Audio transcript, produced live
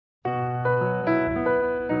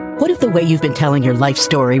What if the way you've been telling your life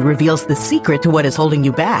story reveals the secret to what is holding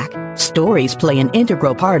you back? Stories play an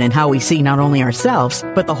integral part in how we see not only ourselves,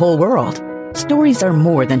 but the whole world. Stories are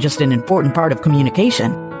more than just an important part of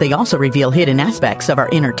communication. They also reveal hidden aspects of our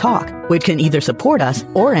inner talk, which can either support us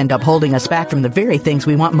or end up holding us back from the very things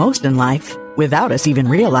we want most in life, without us even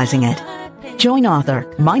realizing it. Join author,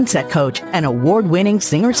 mindset coach, and award-winning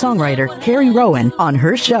singer-songwriter Carrie Rowan on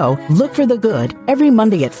her show, Look for the Good, every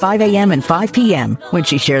Monday at 5 a.m. and 5 p.m. when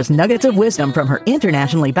she shares nuggets of wisdom from her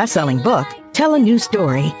internationally best-selling book, Tell a New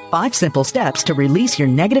Story, 5 Simple Steps to Release Your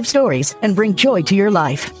Negative Stories and Bring Joy to Your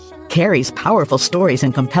Life. Carrie's powerful stories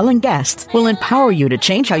and compelling guests will empower you to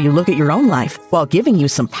change how you look at your own life while giving you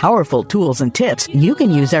some powerful tools and tips you can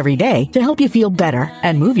use every day to help you feel better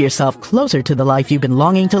and move yourself closer to the life you've been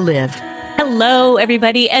longing to live. Hello,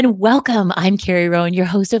 everybody, and welcome. I'm Carrie Rowan, your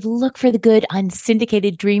host of Look for the Good on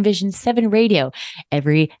syndicated Dream Vision 7 Radio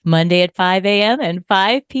every Monday at 5 a.m. and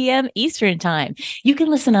 5 p.m. Eastern Time. You can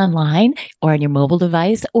listen online or on your mobile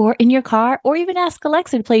device or in your car, or even ask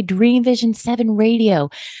Alexa to play Dream Vision 7 Radio.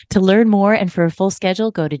 To learn more and for a full schedule,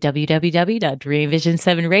 go to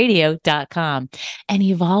www.dreamvision7radio.com and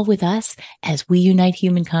evolve with us as we unite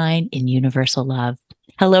humankind in universal love.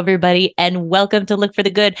 Hello, everybody, and welcome to Look for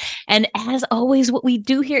the Good. And as always, what we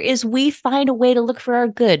do here is we find a way to look for our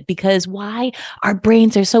good, because why? Our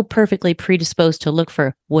brains are so perfectly predisposed to look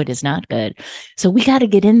for what is not good. So we got to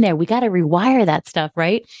get in there. We got to rewire that stuff,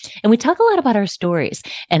 right? And we talk a lot about our stories.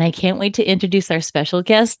 And I can't wait to introduce our special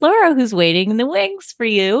guest, Laura, who's waiting in the wings for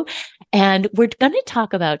you. And we're going to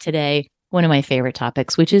talk about today one of my favorite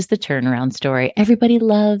topics, which is the turnaround story. Everybody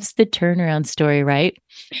loves the turnaround story, right?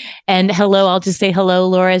 And hello, I'll just say hello,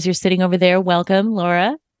 Laura, as you're sitting over there. Welcome,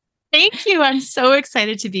 Laura. Thank you. I'm so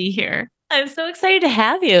excited to be here. I'm so excited to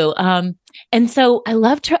have you. And so I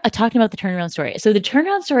love talking about the turnaround story. So the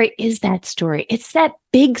turnaround story is that story. It's that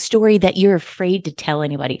big story that you're afraid to tell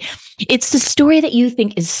anybody. It's the story that you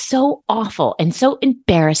think is so awful and so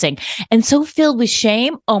embarrassing and so filled with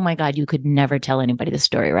shame. Oh my God, you could never tell anybody the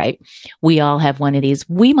story, right? We all have one of these.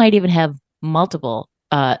 We might even have multiple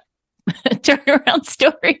turnaround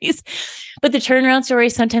stories. But the turnaround story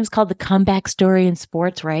is sometimes called the comeback story in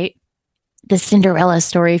sports, right? The Cinderella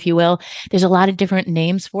story, if you will. There's a lot of different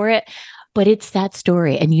names for it, but it's that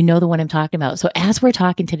story. And you know the one I'm talking about. So as we're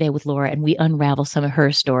talking today with Laura and we unravel some of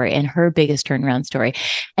her story and her biggest turnaround story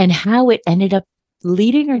and how it ended up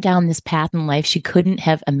leading her down this path in life she couldn't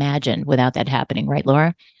have imagined without that happening. Right,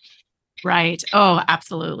 Laura? Right. Oh,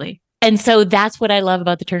 absolutely. And so that's what I love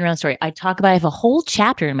about the turnaround story. I have a whole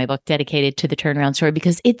chapter in my book dedicated to the turnaround story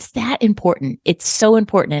because it's that important. It's so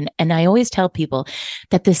important. And I always tell people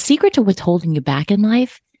that the secret to what's holding you back in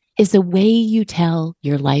life is the way you tell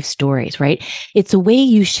your life stories, right? It's the way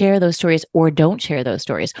you share those stories or don't share those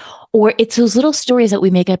stories. Or it's those little stories that we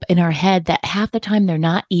make up in our head that half the time they're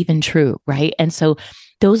not even true, right? And so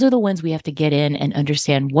those are the ones we have to get in and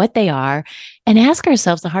understand what they are and ask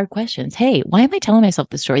ourselves the hard questions. Hey, why am I telling myself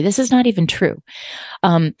this story? This is not even true.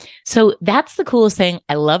 So that's the coolest thing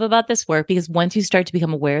I love about this work, because once you start to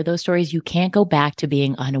become aware of those stories, you can't go back to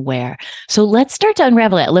being unaware. So let's start to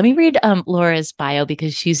unravel it. Let me read Laura's bio,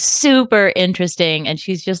 because she's super interesting and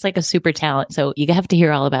she's just like a super talent. So you have to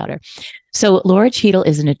hear all about her. So Laura Cheadle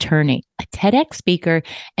is an attorney, a TEDx speaker,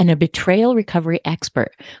 and a betrayal recovery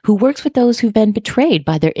expert who works with those who've been betrayed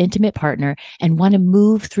by their intimate partner and want to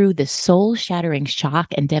move through the soul-shattering shock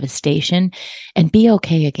and devastation and be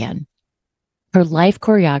okay again. Her life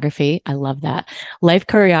choreography, I love that, life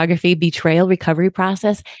choreography betrayal recovery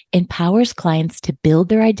process empowers clients to build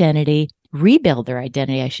their identity, rebuild their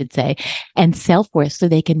identity, I should say, and self-worth so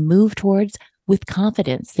they can move towards with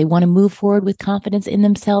confidence. They want to move forward with confidence in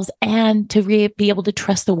themselves and to be able to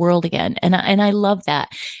trust the world again. And I love that.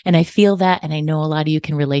 And I feel that. And I know a lot of you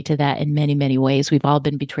can relate to that in many, many ways. We've all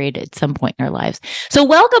been betrayed at some point in our lives. So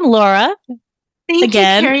welcome, Laura. Thank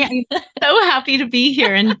again. you, Carrie. I'm so happy to be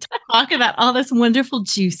here and talk about all this wonderful,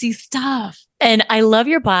 juicy stuff. And I love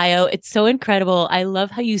your bio. It's so incredible. I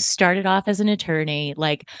love how you started off as an attorney.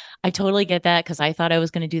 Like, I totally get that, because I thought I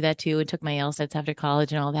was going to do that too and took my LSATs after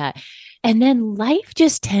college and all that. And then life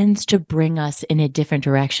just tends to bring us in a different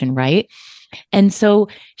direction, right? And so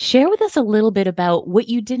share with us a little bit about what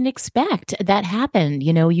you didn't expect that happened.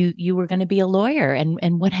 You know, you were going to be a lawyer,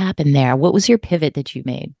 and what happened there? What was your pivot that you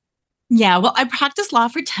made? Yeah, well, I practiced law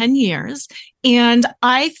for 10 years, and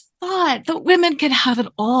I thought that women could have it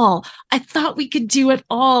all. I thought we could do it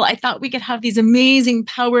all. I thought we could have these amazing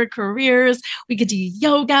power careers. We could do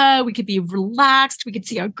yoga. We could be relaxed. We could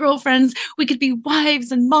see our girlfriends. We could be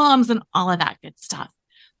wives and moms and all of that good stuff.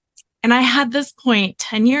 And I had this point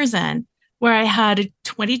 10 years in where I had a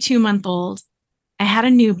 22-month-old I had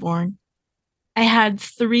a newborn. I had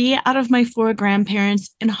 3 out of my 4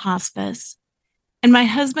 grandparents in hospice. And my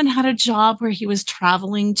husband had a job where he was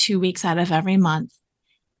traveling 2 weeks out of every month.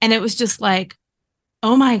 And it was just like,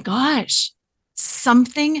 oh my gosh,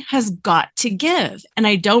 something has got to give. And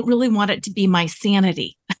I don't really want it to be my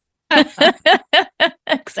sanity.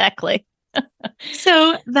 Exactly.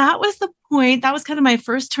 So that was the point. That was kind of my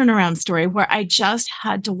first turnaround story where I just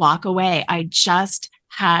had to walk away. I just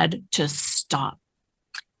had to stop.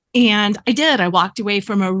 And I did. I walked away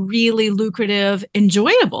from a really lucrative,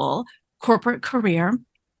 enjoyable corporate career.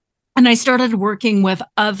 And I started working with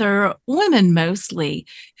other women mostly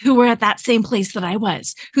who were at that same place that I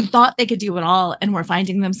was, who thought they could do it all and were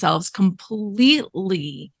finding themselves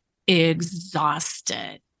completely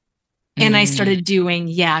exhausted. And I started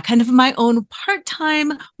doing, kind of my own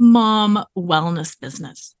part-time mom wellness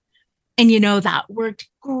business. And, that worked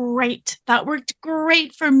great. That worked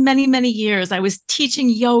great for many, many years. I was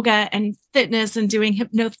teaching yoga and fitness and doing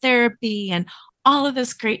hypnotherapy and all of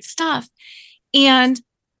this great stuff. And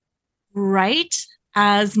right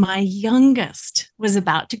as my youngest was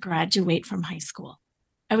about to graduate from high school,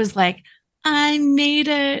 I was like, I made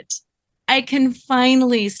it. I can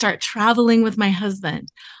finally start traveling with my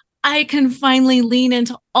husband. I can finally lean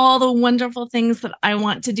into all the wonderful things that I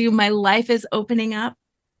want to do. My life is opening up.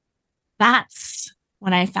 That's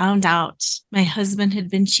when I found out my husband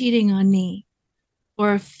had been cheating on me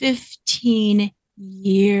for 15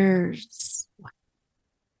 years.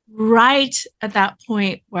 Right at that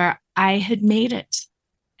point where I had made it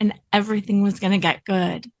and everything was going to get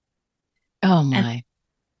good. Oh my. And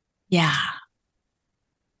yeah.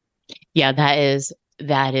 Yeah, that is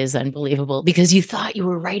unbelievable because you thought you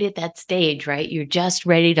were right at that stage, right? You're just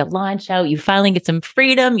ready to launch out. You finally get some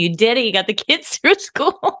freedom. You did it. You got the kids through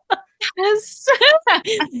school. Yes.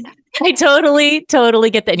 I totally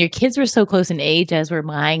get that. And your kids were so close in age as were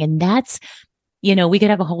mine. And that's, we could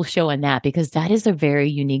have a whole show on that because that is a very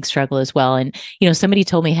unique struggle as well. And, somebody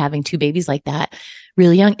told me having 2 babies like that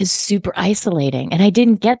really young is super isolating. And I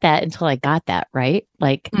didn't get that until I got that, right?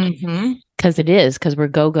 Like, because we're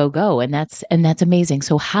go, go, go. And that's amazing.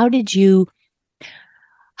 So how did you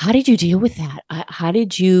deal with that? How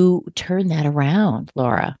did you turn that around,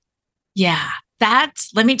 Laura? Yeah,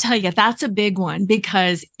 let me tell you, that's a big one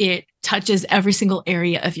because it touches every single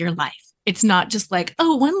area of your life. It's not just like,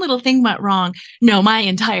 oh, one little thing went wrong. No, my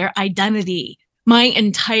entire identity, my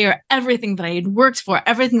entire everything that I had worked for,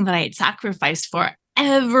 everything that I had sacrificed for,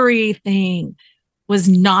 everything was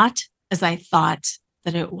not as I thought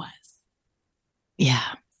that it was.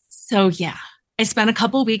 Yeah. So I spent a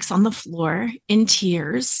couple weeks on the floor in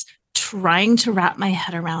tears, trying to wrap my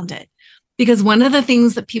head around it. Because one of the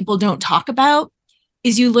things that people don't talk about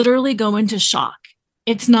is you literally go into shock.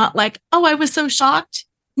 It's not like, oh, I was so shocked.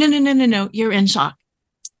 No. You're in shock.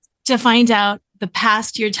 To find out the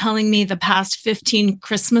past, you're telling me the past 15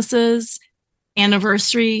 Christmases,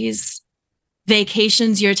 anniversaries,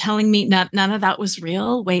 vacations, you're telling me none of that was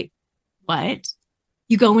real. Wait, what?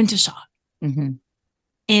 You go into shock. Mm-hmm.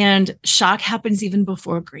 And shock happens even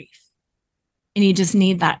before grief. And you just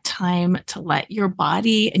need that time to let your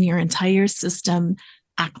body and your entire system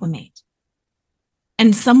acclimate.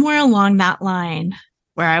 And somewhere along that line,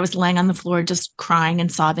 where I was laying on the floor, just crying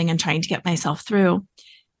and sobbing and trying to get myself through,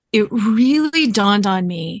 it really dawned on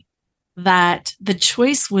me that the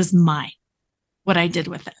choice was mine, what I did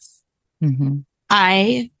with this. Mm-hmm.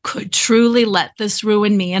 I could truly let this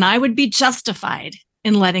ruin me, and I would be justified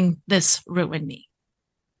in letting this ruin me.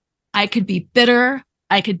 I could be bitter.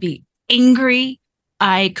 I could be angry.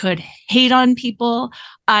 I could hate on people.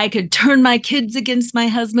 I could turn my kids against my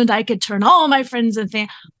husband. I could turn all my friends and family.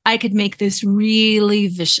 I could make this really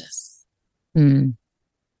vicious.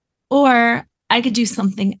 Or I could do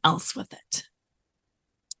something else with it.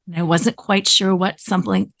 And I wasn't quite sure what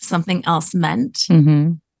something else meant,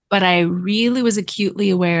 but I really was acutely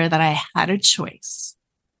aware that I had a choice.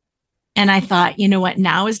 And I thought, you know what?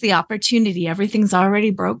 Now is the opportunity. Everything's already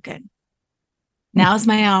broken. Now is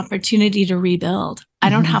my opportunity to rebuild. I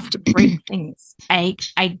don't have to break things. I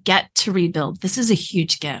get to rebuild. This is a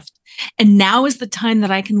huge gift. And now is the time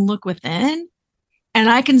that I can look within and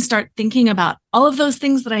I can start thinking about all of those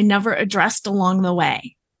things that I never addressed along the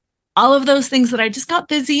way. All of those things that I just got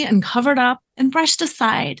busy and covered up and brushed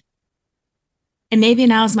aside. And maybe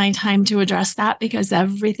now is my time to address that because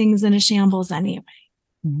everything's in a shambles anyway.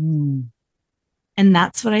 And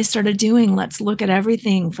that's what I started doing. Let's look at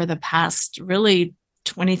everything for the past really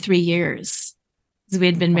 23 years. Because we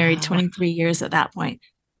had been married 23 years at that point.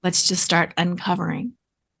 Let's just start uncovering.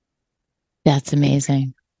 That's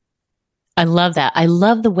amazing. I love that. I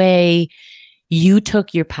love the way you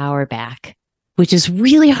took your power back which is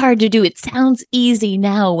really hard to do. It sounds easy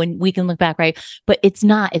now when we can look back, right? But it's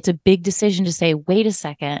not. It's a big decision to say, wait a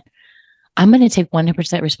second, I'm going to take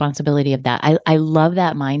 100% responsibility of that. I love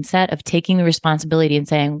that mindset of taking the responsibility and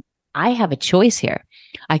saying, I have a choice here.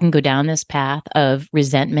 I can go down this path of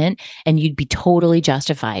resentment and you'd be totally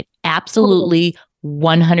justified. Absolutely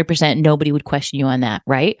 100%. Nobody would question you on that,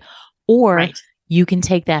 right? Or you can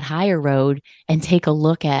take that higher road and take a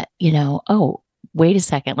look at, oh, wait a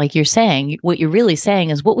second. Like you're saying, what you're really saying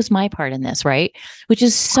is, what was my part in this, right? Which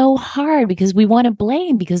is so hard because we want to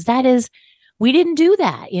blame, because we didn't do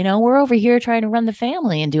that. We're over here trying to run the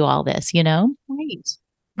family and do all this,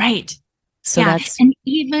 Right. So that's, and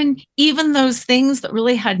even those things that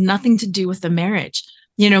really had nothing to do with the marriage.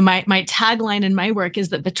 My tagline in my work is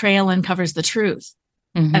that betrayal uncovers the truth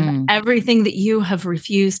of everything that you have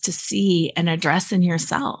refused to see and address in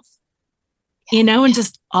yourself. And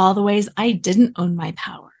just all the ways I didn't own my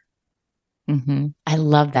power. I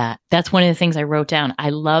love that. That's one of the things I wrote down. I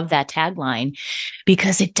love that tagline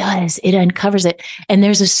because it uncovers it. And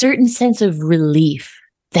there's a certain sense of relief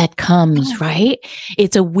that comes, right?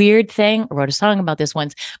 It's a weird thing. I wrote a song about this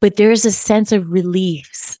once, but there's a sense of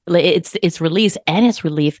relief. It's release and it's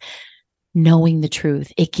relief knowing the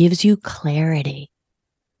truth. It gives you clarity.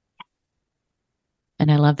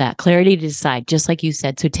 And I love that. Clarity to decide, just like you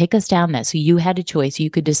said. So take us down that. So you had a choice. You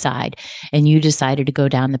could decide, and you decided to go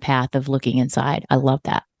down the path of looking inside. I love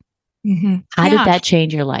that. How did that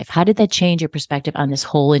change your life? How did that change your perspective on this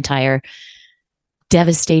whole entire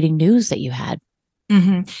devastating news that you had?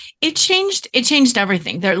 It changed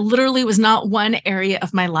everything. There literally was not one area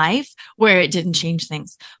of my life where it didn't change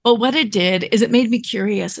things. But what it did is it made me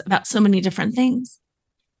curious about so many different things.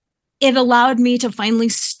 It allowed me to finally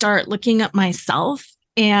start looking at myself.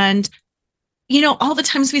 And, all the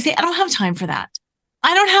times we say, I don't have time for that.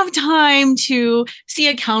 I don't have time to see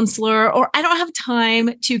a counselor, or I don't have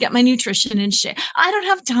time to get my nutrition in shape. I don't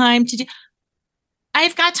have time to do.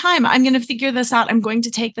 I've got time. I'm going to figure this out. I'm going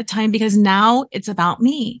to take the time because now it's about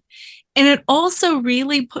me. And it also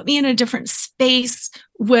really put me in a different space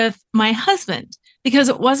with my husband, because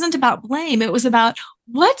it wasn't about blame. It was about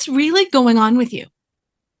what's really going on with you.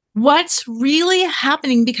 What's really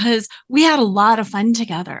happening? Because we had a lot of fun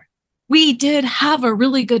together. We did have a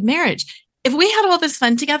really good marriage. If we had all this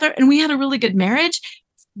fun together and we had a really good marriage,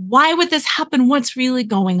 why would this happen? What's really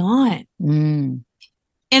going on?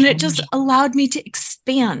 And it just allowed me to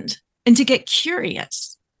expand and to get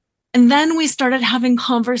curious. And then we started having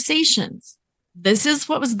conversations. This is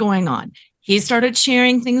what was going on. He started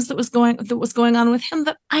sharing things that was going on with him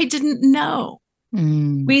that I didn't know.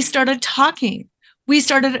 We started talking. We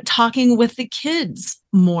started talking with the kids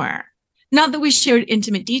more. Not that we shared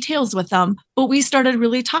intimate details with them, but we started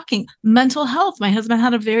really talking. Mental health. My husband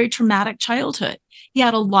had a very traumatic childhood. He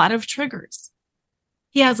had a lot of triggers.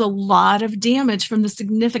 He has a lot of damage from the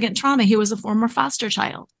significant trauma. He was a former foster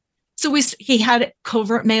child. So he had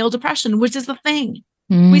covert male depression, which is the thing.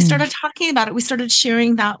 We started talking about it. We started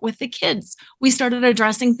sharing that with the kids. We started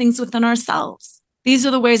addressing things within ourselves. These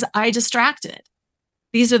are the ways I distracted.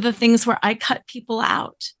 These are the things where I cut people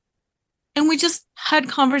out. And we just had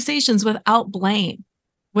conversations without blame,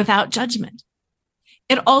 without judgment.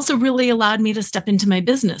 It also really allowed me to step into my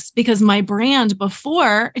business, because my brand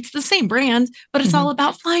before, it's the same brand, but it's all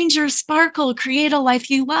about find your sparkle, create a life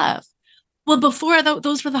you love. Well, before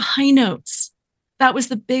those were the high notes. That was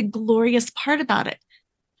the big, glorious part about it.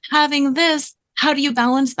 Having this, how do you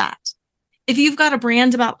balance that? If you've got a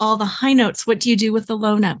brand about all the high notes, what do you do with the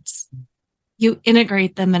low notes? You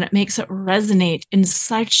integrate them, and it makes it resonate in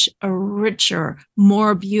such a richer,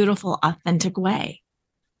 more beautiful, authentic way.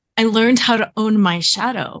 I learned how to own my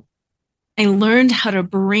shadow. I learned how to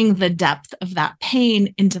bring the depth of that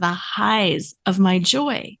pain into the highs of my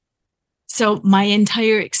joy. So my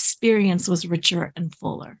entire experience was richer and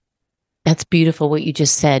fuller. That's beautiful what you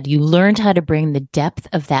just said. You learned how to bring the depth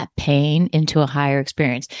of that pain into a higher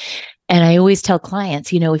experience. And I always tell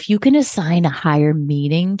clients, if you can assign a higher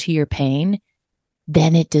meaning to your pain,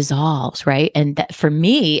 then it dissolves, right? And that, for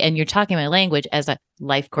me, and you're talking my language as a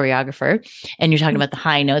life choreographer, and you're talking about the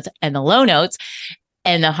high notes and the low notes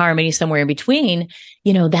and the harmony somewhere in between,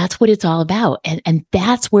 that's what it's all about. And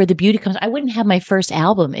that's where the beauty comes. I wouldn't have my first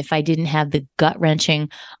album if I didn't have the gut-wrenching,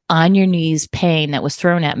 on your knees pain that was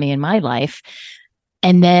thrown at me in my life.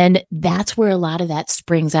 And then that's where a lot of that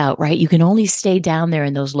springs out, right? You can only stay down there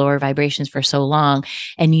in those lower vibrations for so long.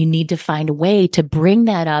 And you need to find a way to bring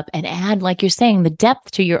that up and add, like you're saying, the depth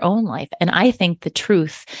to your own life. And I think the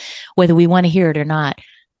truth, whether we want to hear it or not,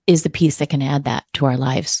 is the piece that can add that to our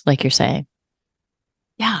lives, like you're saying.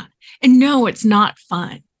 Yeah. And no, it's not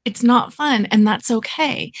fun. It's not fun, and that's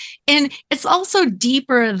okay. And it's also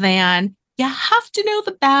deeper than you have to know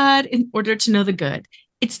the bad in order to know the good.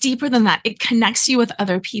 It's deeper than that. It connects you with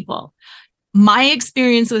other people. My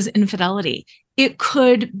experience was infidelity. It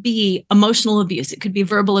could be emotional abuse. It could be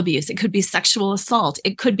verbal abuse. It could be sexual assault.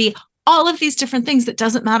 It could be all of these different things. It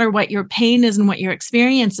doesn't matter what your pain is and what your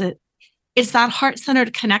experience is. It's that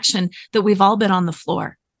heart-centered connection that we've all been on the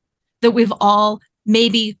floor, that we've all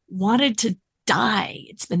maybe wanted to die.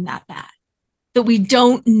 It's been that bad, that we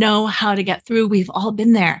don't know how to get through. We've all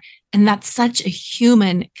been there. And that's such a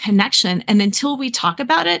human connection. And until we talk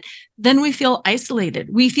about it, then we feel isolated.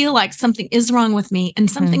 We feel like something is wrong with me and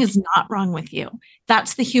something is not wrong with you.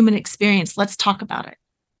 That's the human experience. Let's talk about it.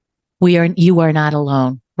 You are not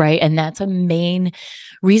alone, right? And that's a main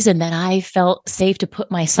reason that I felt safe to put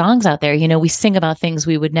my songs out there. You know, we sing about things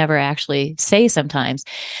we would never actually say sometimes,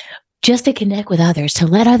 just to connect with others, to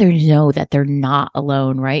let others know that they're not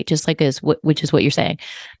alone, right? Just like which is what you're saying.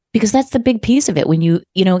 Because that's the big piece of it. When you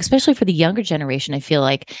know, especially for the younger generation, I feel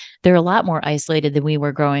like they're a lot more isolated than we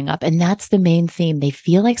were growing up. And that's the main theme. They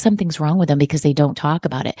feel like something's wrong with them because they don't talk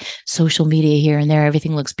about it. Social media here and there,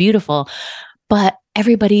 everything looks beautiful, but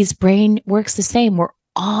everybody's brain works the same. We're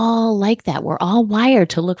all like that. We're all wired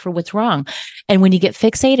to look for what's wrong. And when you get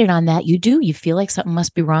fixated on that, you feel like something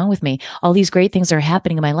must be wrong with me. All these great things are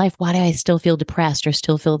happening in my life. Why do I still feel depressed or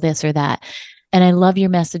still feel this or that? And I love your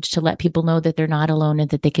message to let people know that they're not alone and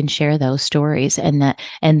that they can share those stories and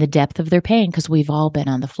the depth of their pain, because we've all been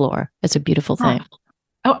on the floor. It's a beautiful thing.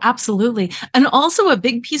 Oh, absolutely. And also a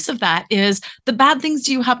big piece of that is the bad things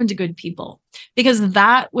do happen to good people, because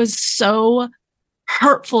that was so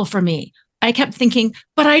hurtful for me. I kept thinking,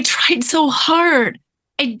 but I tried so hard.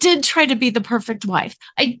 I did try to be the perfect wife.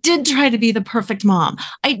 I did try to be the perfect mom.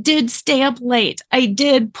 I did stay up late. I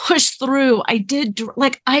did push through. I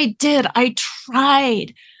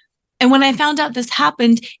tried. And when I found out this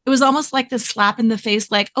happened, it was almost like this slap in the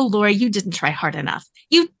face, like, oh, Laura, you didn't try hard enough.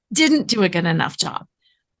 You didn't do a good enough job.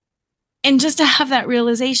 And just to have that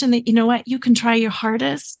realization that, you know what, you can try your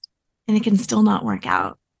hardest and it can still not work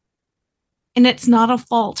out. And it's not a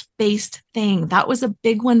fault-based thing. That was a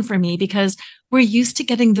big one for me, because we're used to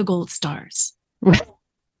getting the gold stars.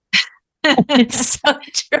 It's so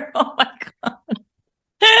true. Oh my God.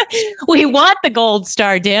 We want the gold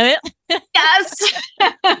star, damn it. Yes.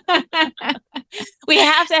 We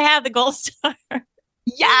have to have the gold star.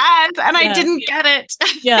 Yes. And I didn't get it.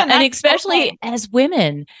 Yeah. And especially as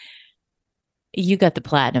women, you got the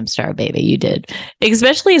platinum star, baby. You did.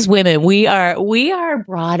 Especially as women, we are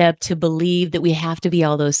brought up to believe that we have to be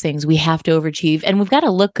all those things. We have to overachieve, and we've got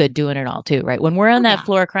to look good doing it all too, right? When we're on that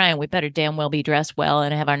floor crying, we better damn well be dressed well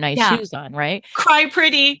and have our nice shoes on, right? Cry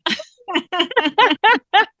pretty.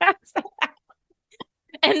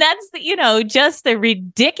 And that's just the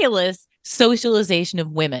ridiculous socialization of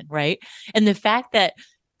women, right? And the fact that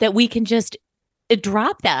we can just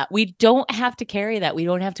drop that. We don't have to carry that. We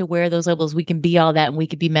don't have to wear those labels. We can be all that, and we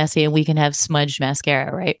could be messy, and we can have smudged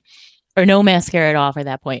mascara, right? Or no mascara at all for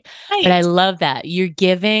that point. Right. But I love that. You're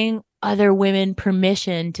giving other women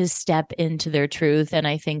permission to step into their truth. And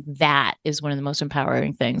I think that is one of the most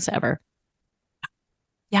empowering things ever.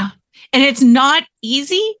 Yeah. And it's not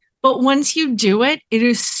easy, but once you do it, it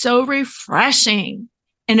is so refreshing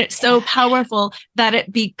and it's so powerful that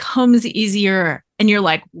it becomes easier. And you're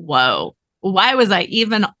like, whoa. Why was I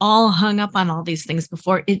even all hung up on all these things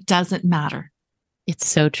before? It doesn't matter. It's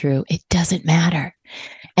so true. It doesn't matter.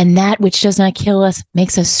 And that which does not kill us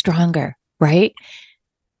makes us stronger, right?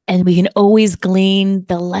 And we can always glean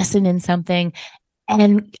the lesson in something.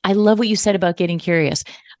 And I love what you said about getting curious,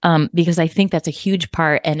 because I think that's a huge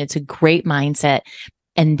part, and it's a great mindset.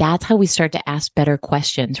 And that's how we start to ask better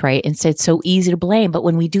questions, right? Instead, it's so easy to blame. But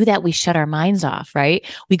when we do that, we shut our minds off, right?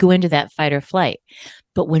 We go into that fight or flight.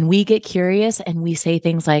 But when we get curious and we say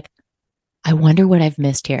things like, I wonder what I've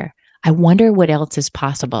missed here. I wonder what else is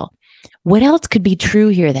possible. What else could be true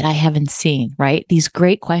here that I haven't seen, right? These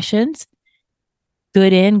great questions,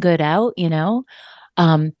 good in, good out,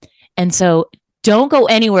 And so don't go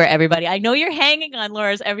anywhere, everybody. I know you're hanging on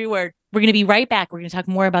Laura's every word. We're going to be right back. We're going to talk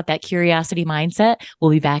more about that curiosity mindset.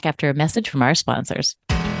 We'll be back after a message from our sponsors.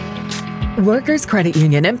 Workers Credit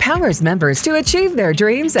Union empowers members to achieve their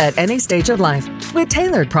dreams at any stage of life. With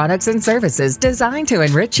tailored products and services designed to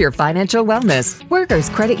enrich your financial wellness, Workers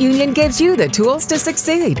Credit Union gives you the tools to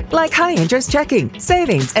succeed, like high-interest checking,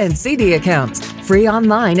 savings, and CD accounts. Free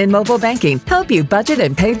online and mobile banking help you budget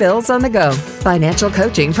and pay bills on the go. Financial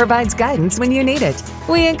coaching provides guidance when you need it.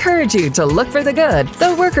 We encourage you to look for the good,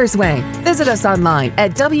 the Workers way. Visit us online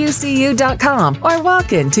at WCU.com or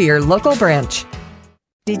walk into your local branch.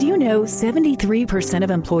 Did you know 73%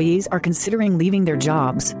 of employees are considering leaving their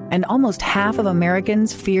jobs, and almost half of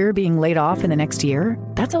Americans fear being laid off in the next year?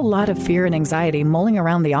 That's a lot of fear and anxiety mulling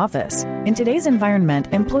around the office. In today's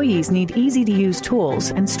environment, employees need easy-to-use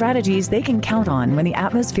tools and strategies they can count on when the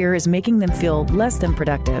atmosphere is making them feel less than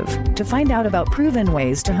productive. To find out about proven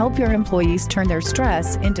ways to help your employees turn their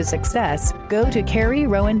stress into success, go to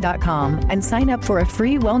CarrieRowan.com and sign up for a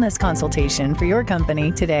free wellness consultation for your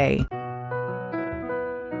company today.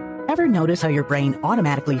 Ever notice how your brain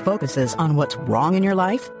automatically focuses on what's wrong in your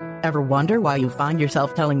life? Ever wonder why you find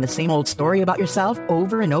yourself telling the same old story about yourself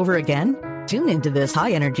over and over again? Tune into this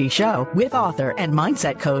high-energy show with author and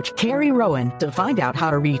mindset coach Carrie Rowan to find out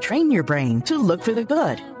how to retrain your brain to look for the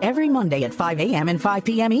good every Monday at 5 a.m. and 5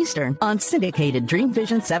 p.m. Eastern on syndicated Dream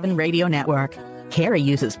Vision 7 radio network. Carrie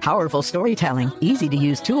uses powerful storytelling,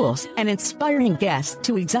 easy-to-use tools, and inspiring guests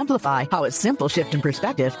to exemplify how a simple shift in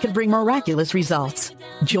perspective can bring miraculous results.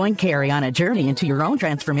 Join Carrie on a journey into your own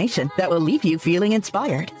transformation that will leave you feeling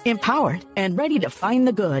inspired, empowered, and ready to find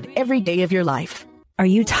the good every day of your life. Are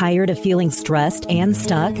you tired of feeling stressed and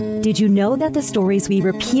stuck? Did you know that the stories we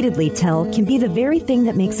repeatedly tell can be the very thing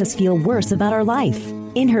that makes us feel worse about our life?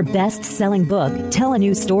 In her best-selling book, Tell a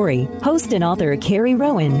New Story, host and author Carrie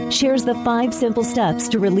Rowan shares the 5 simple steps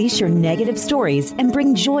to release your negative stories and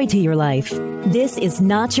bring joy to your life. This is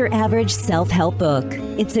not your average self-help book.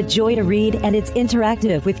 It's a joy to read, and it's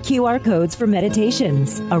interactive with QR codes for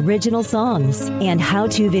meditations, original songs, and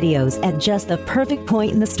how-to videos at just the perfect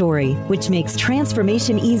point in the story, which makes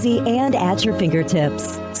transformation easy and at your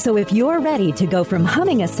fingertips. So if you're ready to go from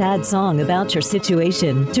humming a sad song about your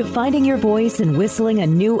situation to finding your voice and whistling a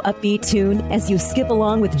new upbeat tune as you skip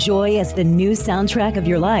along with joy as the new soundtrack of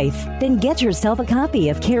your life, then get yourself a copy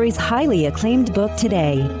of Carrie's highly acclaimed book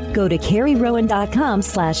today. Go to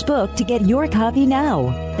CarrieRowan.com/book to get your copy now.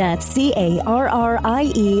 That's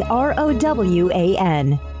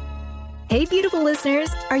CarrieRowan. Hey, beautiful listeners,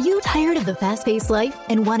 are you tired of the fast-paced life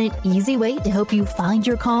and want an easy way to help you find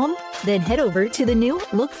your calm? Then head over to the new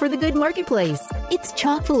Look for the Good Marketplace. It's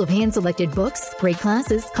chock full of hand-selected books, great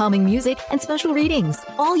classes, calming music, and special readings.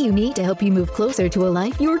 All you need to help you move closer to a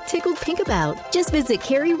life you're tickled pink about. Just visit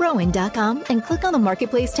CarrieRowan.com and click on the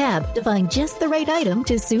Marketplace tab to find just the right item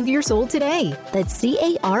to soothe your soul today. That's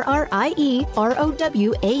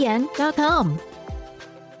CarrieRowan.com.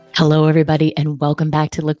 Hello, everybody, and welcome back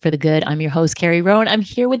to Look for the Good. I'm your host, Carrie Rowan. I'm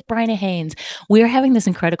here with Bryna Haynes. We are having this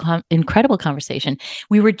incredible conversation.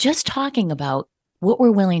 We were just talking about what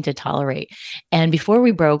we're willing to tolerate. And before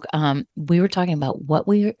we broke, we were talking about what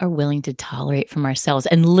we are willing to tolerate from ourselves.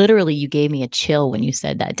 And literally, you gave me a chill when you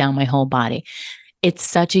said that down my whole body. It's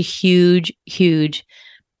such a huge, huge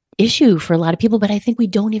issue for a lot of people, but I think we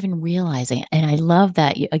don't even realize it. And I love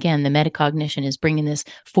that, again, the metacognition is bringing this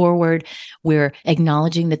forward. We're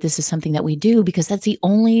acknowledging that this is something that we do because that's the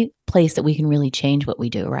only place that we can really change what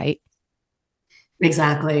we do, right?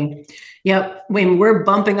 Exactly. Yep. When we're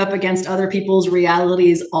bumping up against other people's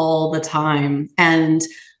realities all the time, and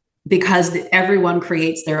because everyone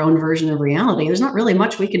creates their own version of reality, there's not really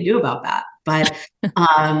much we can do about that. But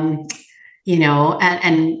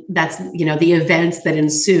and that's, the events that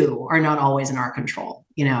ensue are not always in our control.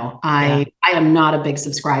 I am not a big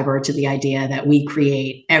subscriber to the idea that we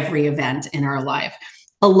create every event in our life.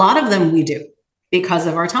 A lot of them we do because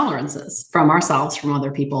of our tolerances from ourselves, from other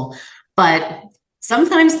people. But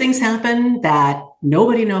sometimes things happen that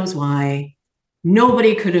nobody knows why.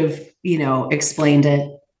 Nobody could have, explained it.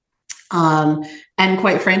 And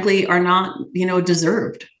quite frankly, are not,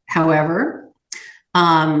 deserved. However,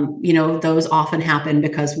 those often happen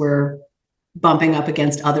because we're bumping up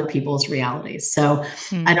against other people's realities. So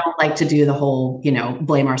I don't like to do the whole,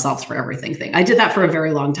 blame ourselves for everything thing. I did that for a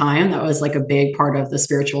very long time. That was like a big part of the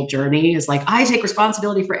spiritual journey, is like, I take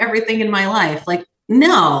responsibility for everything in my life. Like,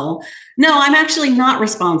 no, I'm actually not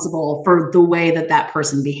responsible for the way that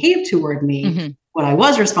person behaved toward me. Mm-hmm. What I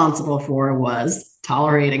was responsible for was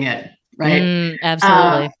tolerating it. Right.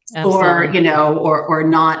 Absolutely. Absolutely. Or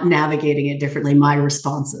not navigating it differently, my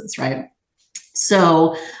responses. Right.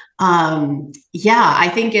 So,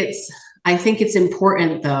 I think it's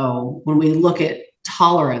important, though, when we look at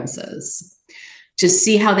tolerances, to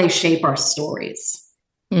see how they shape our stories.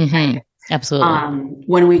 Mm-hmm. Right? Absolutely.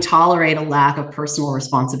 When we tolerate a lack of personal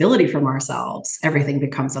responsibility from ourselves, everything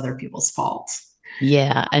becomes other people's fault.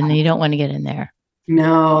 Yeah. And you don't want to get in there.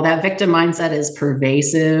 No, that victim mindset is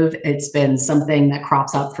pervasive. It's been something that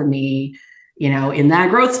crops up for me, in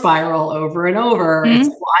that growth spiral over and over. Mm-hmm. It's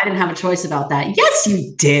like, well, I didn't have a choice about that. Yes,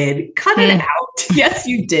 you did. Cut it out. Yes,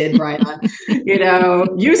 you did, Brian.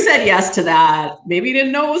 You said yes to that. Maybe you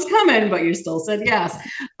didn't know it was coming, but you still said yes.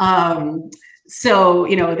 So,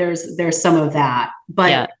 there's some of that,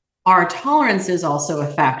 but our tolerances also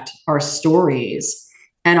affect our stories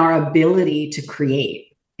and our ability to create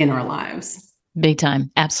in our lives. Big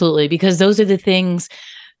time. Absolutely. Because those are the things,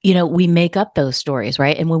 we make up those stories,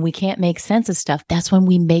 right? And when we can't make sense of stuff, that's when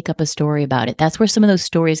we make up a story about it. That's where some of those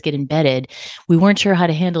stories get embedded. We weren't sure how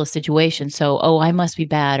to handle a situation. So, I must be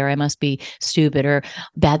bad, or I must be stupid, or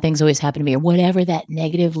bad things always happen to me, or whatever that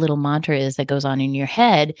negative little mantra is that goes on in your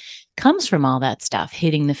head comes from all that stuff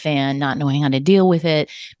hitting the fan, not knowing how to deal with it,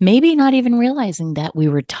 maybe not even realizing that we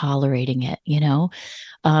were tolerating it,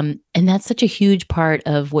 and that's such a huge part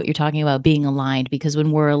of what you're talking about, being aligned, because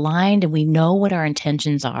when we're aligned and we know what our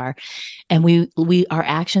intentions are, and our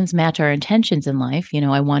actions match our intentions in life,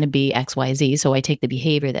 I want to be XYZ. So I take the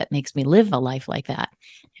behavior that makes me live a life like that,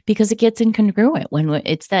 because it gets incongruent when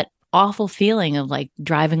it's that awful feeling of like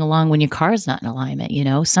driving along when your car's not in alignment.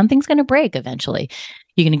 Something's going to break eventually.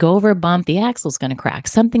 You're going to go over a bump, the axle's going to crack,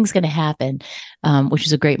 something's going to happen, which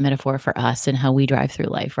is a great metaphor for us and how we drive through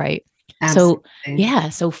life, right?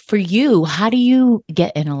 Absolutely. So for you, how do you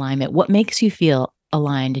get in alignment? What makes you feel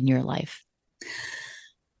aligned in your life?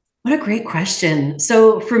 What a great question.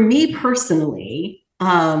 So for me personally,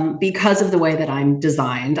 because of the way that I'm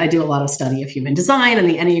designed, I do a lot of study of human design and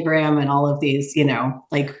the Enneagram and all of these,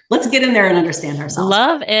 let's get in there and understand ourselves.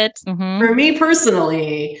 Love it. Mm-hmm. For me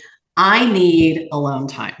personally, I need alone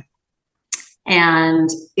time. And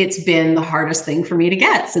it's been the hardest thing for me to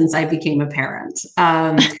get since I became a parent.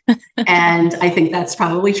 And I think that's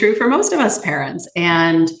probably true for most of us parents.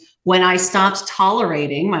 And when I stopped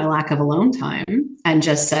tolerating my lack of alone time and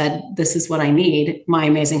just said, this is what I need, my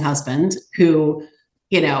amazing husband, who,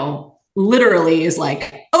 literally is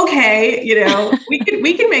like, okay,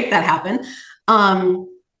 we can make that happen.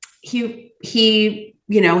 He,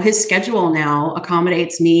 his schedule now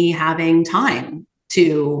accommodates me having time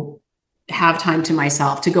to have time to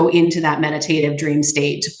myself, to go into that meditative dream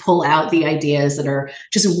state, to pull out the ideas that are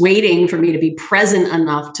just waiting for me to be present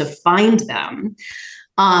enough to find them.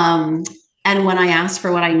 And when I asked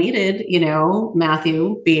for what I needed,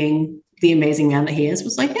 Matthew, being the amazing man that he is,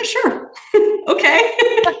 was like, yeah, sure. Okay.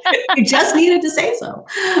 You just needed to say so.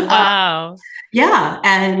 Wow. Yeah.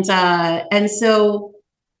 And so,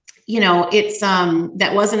 it's,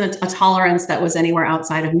 that wasn't a tolerance that was anywhere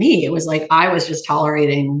outside of me. It was like, I was just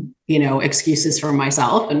tolerating, excuses for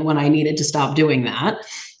myself. And when I needed to stop doing that,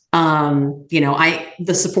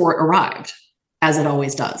 the support arrived, as it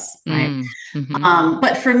always does. Right. Mm-hmm.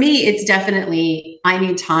 But for me, it's definitely, I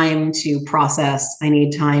need time to process. I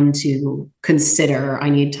need time to consider. I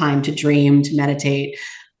need time to dream, to meditate,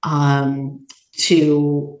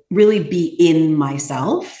 to really be in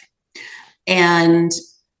myself. And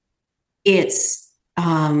it's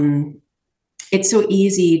so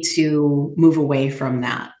easy to move away from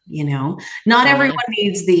that, Not everyone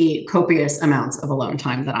needs the copious amounts of alone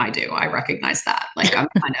time that I do. I recognize that. Like, I'm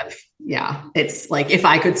kind of, it's like, if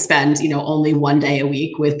I could spend, only one day a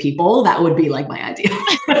week with people, that would be like my ideal.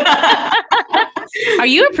 Are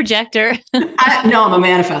you a projector? No, I'm a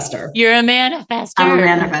manifester. You're a manifester. I'm a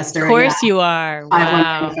manifester. Of course you are. Wow.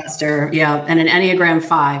 I'm a manifester. Yeah. And an Enneagram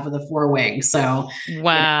 5 with a 4 wing. So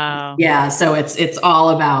wow. Yeah. So it's all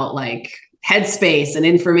about like headspace and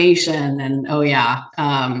information and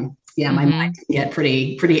my mind can get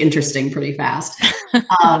pretty interesting pretty fast,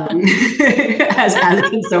 as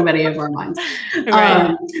in so many of our minds.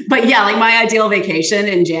 Right. But yeah, like my ideal vacation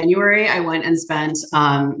in January, I went and spent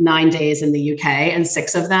 9 days in the UK, and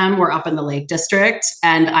 6 of them were up in the Lake District.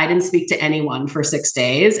 And I didn't speak to anyone for 6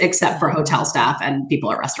 days except for hotel staff and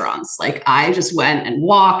people at restaurants. Like, I just went and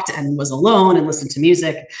walked and was alone and listened to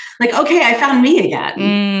music. Like, okay, I found me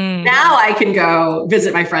again. Now I can go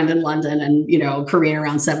visit my friend in London and, careen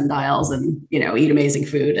around 7 Dials and, eat amazing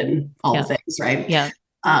food and all the things. Right. Yeah.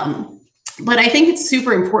 But I think it's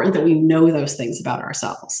super important that we know those things about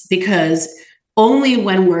ourselves, because only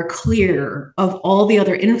when we're clear of all the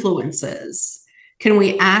other influences can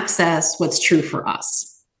we access what's true for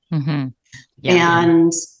us. Mm-hmm. Yeah.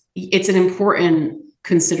 And it's an important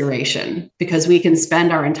consideration, because we can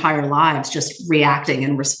spend our entire lives just reacting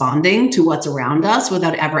and responding to what's around us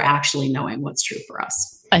without ever actually knowing what's true for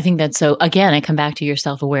us. I think that's so, again, I come back to your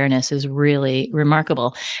self-awareness is really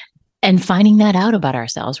remarkable. And finding that out about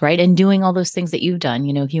ourselves, right? And doing all those things that you've done,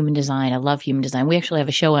 human design. I love human design. We actually have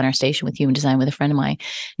a show on our station with human design with a friend of mine,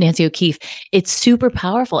 Nancy O'Keefe. It's super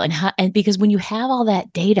powerful. And because when you have all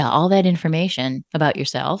that data, all that information about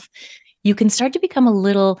yourself, you can start to become a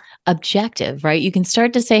little objective, right? You can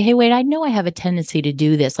start to say, hey, wait, I know I have a tendency to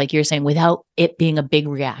do this, like you're saying, without it being a big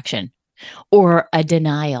reaction or a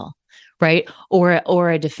denial, right? Or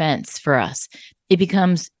a defense for us. It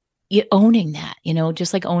becomes owning that,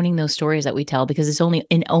 just like owning those stories that we tell, because it's only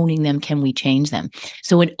in owning them can we change them.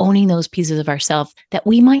 So in owning those pieces of ourselves that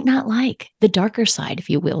we might not like, the darker side, if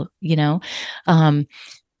you will,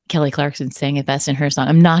 Kelly Clarkson sang it best in her song.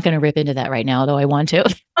 I'm not going to rip into that right now, though I want to.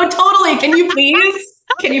 Oh, totally. Can you please?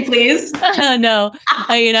 Can you please? No,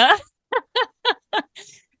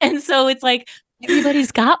 And so it's like,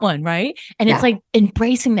 everybody's got one, right? And it's like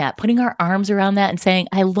embracing that, putting our arms around that and saying,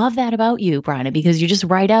 I love that about you, Brianna, because you're just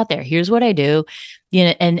right out there. Here's what I do,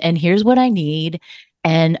 and here's what I need,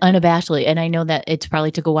 and unabashedly. And I know that it's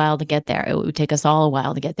probably took a while to get there. It would take us all a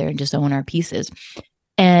while to get there and just own our pieces.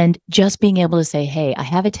 And just being able to say, hey, I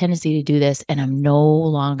have a tendency to do this, and I'm no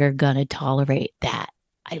longer going to tolerate that.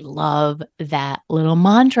 I love that little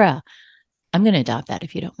mantra. I'm going to adopt that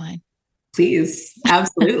if you don't mind. Please.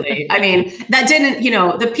 Absolutely. I mean, that didn't,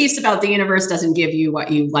 the piece about the universe doesn't give you what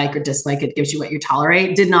you like or dislike. It gives you what you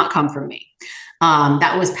tolerate did not come from me.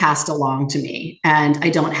 That was passed along to me, and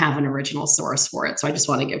I don't have an original source for it. So I just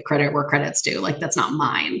want to give credit where credit's due. Like, that's not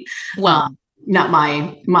mine. Well, not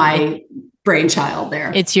my brainchild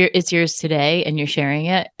there. It's yours today, and you're sharing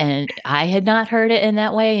it. And I had not heard it in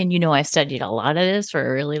that way. And, I studied a lot of this for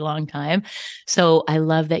a really long time. So I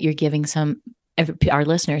love that you're giving our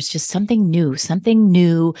listeners just something new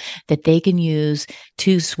that they can use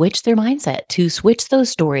to switch their mindset, to switch those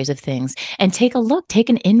stories of things, and take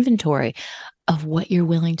an inventory of what you're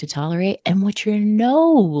willing to tolerate and what you're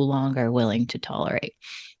no longer willing to tolerate.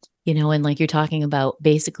 And like you're talking about,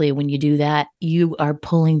 basically, when you do that, you are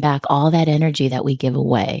pulling back all that energy that we give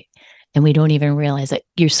away. And we don't even realize that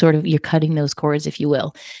you're cutting those cords, if you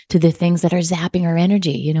will, to the things that are zapping our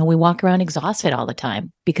energy. We walk around exhausted all the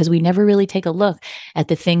time because we never really take a look at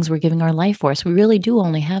the things we're giving our life force. We really do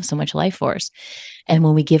only have so much life force. And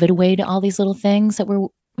when we give it away to all these little things that we're,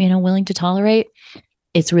 willing to tolerate,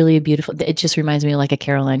 it's really it just reminds me of like a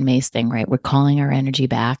Caroline Myss thing, right? We're calling our energy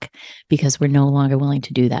back because we're no longer willing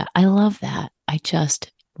to do that. I love that. I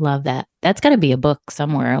just love that. That's got to be a book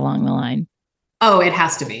somewhere along the line. Oh, it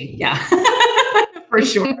has to be. Yeah, for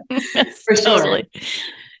sure. For sure.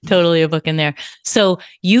 Totally a book in there. So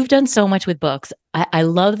you've done so much with books. I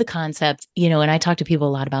love the concept, and I talk to people a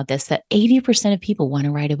lot about this, that 80% of people want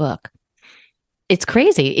to write a book. It's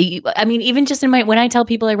crazy. I mean, even just when I tell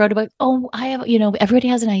people I wrote a book, I have, everybody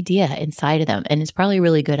has an idea inside of them, and it's probably a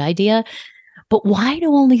really good idea. But why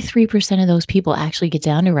do only 3% of those people actually get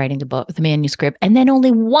down to writing the manuscript? And then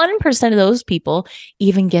only 1% of those people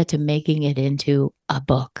even get to making it into a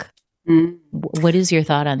book. Mm. What is your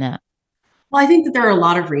thought on that? Well, I think that there are a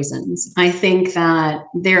lot of reasons. I think that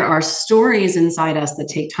there are stories inside us that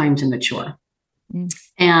take time to mature. Mm.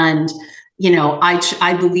 And,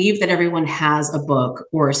 I believe that everyone has a book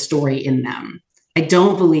or a story in them. I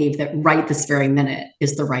don't believe that right this very minute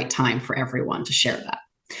is the right time for everyone to share that.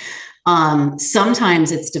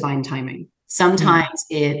 Sometimes it's divine timing. Sometimes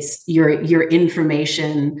it's your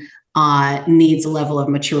information needs a level of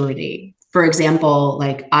maturity. For example,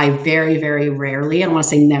 like I very, very rarely, I don't want to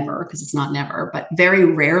say never because it's not never, but very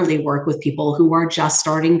rarely work with people who are just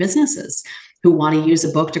starting businesses, who want to use a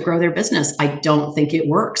book to grow their business. I don't think it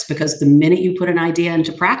works because the minute you put an idea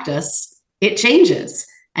into practice, it changes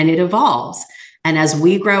and it evolves. And as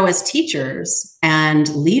we grow as teachers and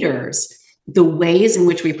leaders, the ways in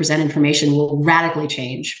which we present information will radically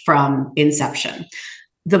change from inception.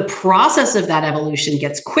 The process of that evolution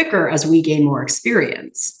gets quicker as we gain more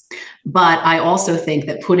experience. But I also think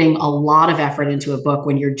that putting a lot of effort into a book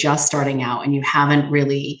when you're just starting out and you haven't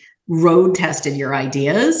really road tested your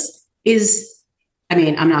ideas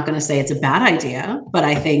I'm not going to say it's a bad idea, but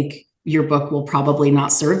I think your book will probably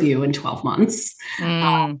not serve you in 12 months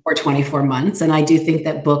or 24 months. And I do think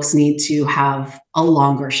that books need to have a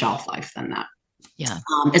longer shelf life than that. Yeah.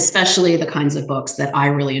 Especially the kinds of books that I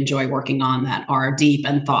really enjoy working on that are deep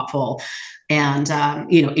and thoughtful and,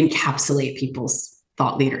 encapsulate people's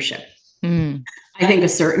thought leadership. Mm. I think a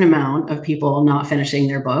certain amount of people not finishing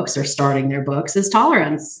their books or starting their books is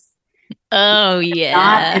tolerance. Oh,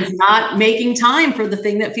 yeah. It's not making time for the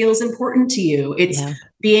thing that feels important to you. It's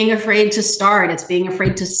being afraid to start. It's being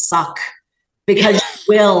afraid to suck because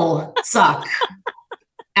you will suck.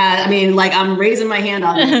 I'm raising my hand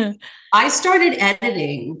on this. I started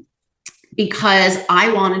editing because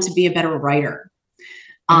I wanted to be a better writer.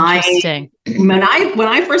 Interesting. When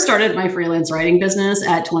I first started my freelance writing business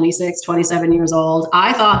at 26, 27 years old,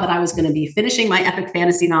 I thought that I was going to be finishing my epic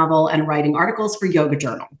fantasy novel and writing articles for Yoga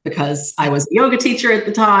Journal because I was a yoga teacher at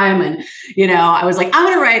the time. And, I was like, I'm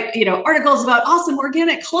going to write, articles about awesome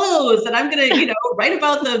organic clothes. And I'm going to, write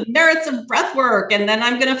about the merits of breath work. And then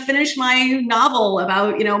I'm going to finish my novel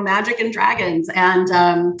about, magic and dragons.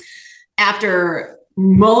 And after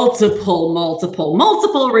multiple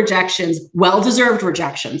rejections, well-deserved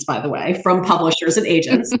rejections, by the way, from publishers and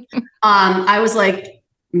agents. I was like,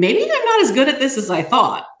 maybe I'm not as good at this as I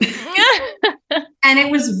thought. And it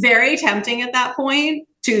was very tempting at that point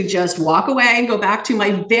to just walk away and go back to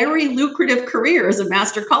my very lucrative career as a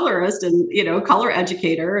master colorist and, color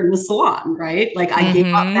educator in the salon, right? Like I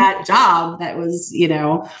gave up that job that was,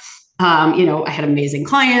 I had amazing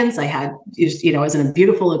clients. I had, I was in a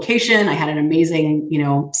beautiful location. I had an amazing,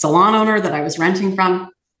 salon owner that I was renting from.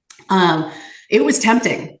 It was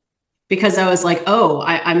tempting because I was like, oh,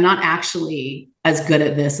 I'm not actually as good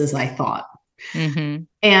at this as I thought.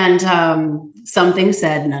 And something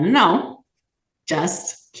said, no,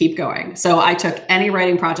 just keep going. So I took any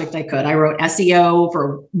writing project I could. I wrote SEO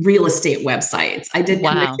for real estate websites. I did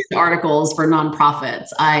commissioned articles for nonprofits.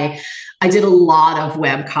 I did a lot of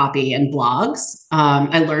web copy and blogs.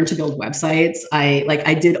 I learned to build websites.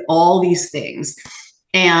 I did all these things.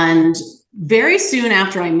 And very soon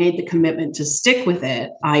after I made the commitment to stick with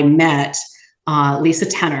it, I met Lisa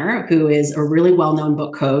Tenner, who is a really well-known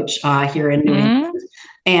book coach here in New England.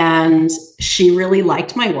 And she really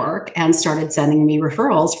liked my work and started sending me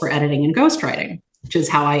referrals for editing and ghostwriting, which is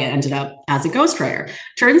how I ended up as a ghostwriter.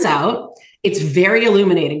 Turns out it's very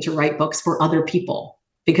illuminating to write books for other people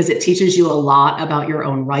because it teaches you a lot about your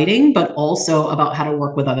own writing, but also about how to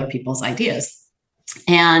work with other people's ideas.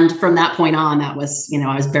 And from that point on, that was,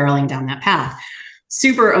 I was barreling down that path.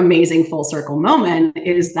 Super amazing full circle moment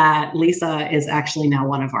is that Lisa is actually now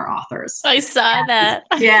one of our authors. I saw that.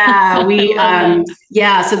 Yeah,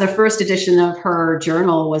 so the first edition of her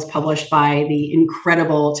journal was published by the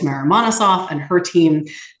incredible Tamara Monosoff and her team.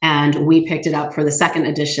 And we picked it up for the second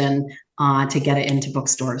edition to get it into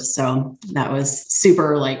bookstores. So that was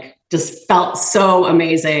super just felt so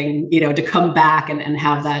amazing, to come back and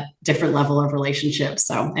have that different level of relationship.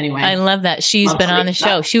 So anyway, I love that. She's been on the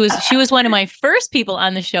show. She was one of my first people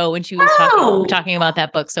on the show when she was talking about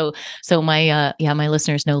that book. So my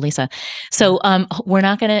listeners know Lisa. So we're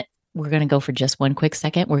going to go for just one quick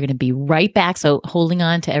second. We're going to be right back. So holding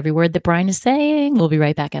on to every word that Brian is saying, we'll be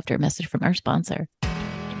right back after a message from our sponsor.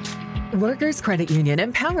 Workers Credit Union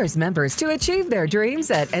empowers members to achieve their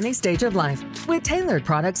dreams at any stage of life. With tailored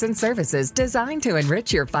products and services designed to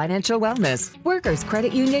enrich your financial wellness, Workers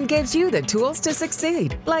Credit Union gives you the tools to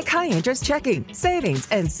succeed, like high-interest checking, savings,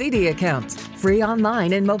 and CD accounts. Free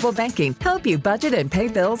online and mobile banking help you budget and pay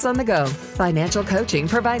bills on the go. Financial coaching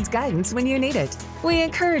provides guidance when you need it. We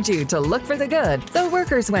encourage you to look for the good, the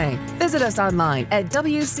Workers way. Visit us online at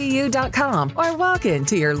WCU.com or walk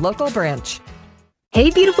into your local branch. Hey,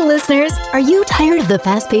 beautiful listeners, are you tired of the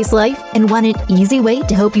fast-paced life and want an easy way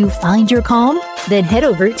to help you find your calm? Then head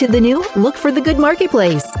over to the new Look for the Good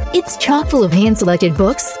marketplace. It's chock full of hand-selected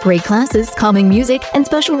books, great classes, calming music, and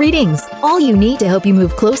special readings. All you need to help you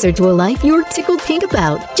move closer to a life you're tickled pink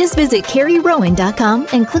about. Just visit CarrieRowan.com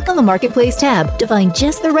and click on the Marketplace tab to find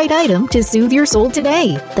just the right item to soothe your soul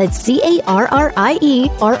today. That's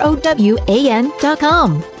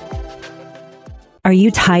CarrieRowan.com. Are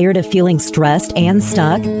you tired of feeling stressed and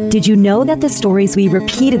stuck? Did you know that the stories we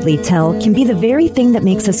repeatedly tell can be the very thing that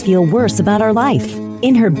makes us feel worse about our life?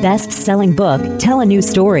 In her best-selling book, Tell a New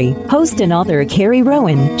Story, host and author Carrie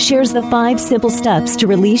Rowan shares the 5 simple steps to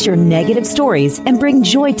release your negative stories and bring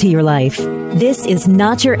joy to your life. This is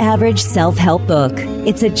not your average self-help book.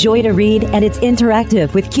 It's a joy to read, and it's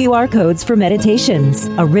interactive with QR codes for meditations,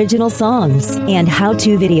 original songs, and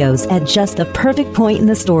how-to videos at just the perfect point in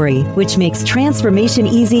the story, which makes transformation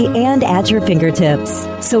easy and at your fingertips.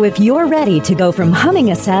 So if you're ready to go from humming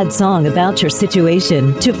a sad song about your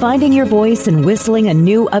situation to finding your voice and whistling a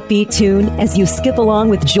new upbeat tune as you skip along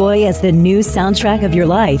with joy as the new soundtrack of your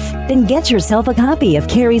life, then get yourself a copy of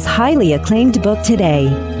Carrie's highly acclaimed book today.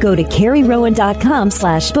 Go to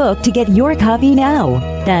CarrieRowan.com/book to get your copy now.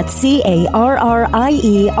 That's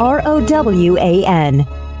CarrieRowan.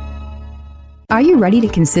 Are you ready to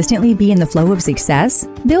consistently be in the flow of success?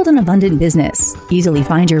 Build an abundant business, easily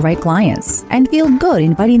find your right clients, and feel good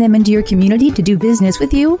inviting them into your community to do business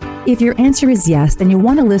with you? If your answer is yes, then you'll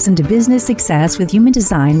want to listen to Business Success with Human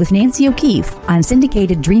Design with Nancy O'Keefe on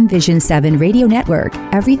syndicated Dream Vision 7 radio network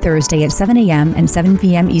every Thursday at 7 a.m. and 7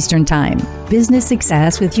 p.m. Eastern Time. Business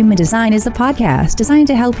Success with Human Design is a podcast designed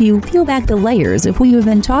to help you peel back the layers of who you've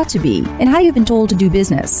been taught to be and how you've been told to do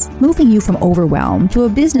business, moving you from overwhelm to a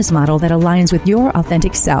business model that aligns with your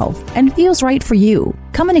authentic self and feels right for you.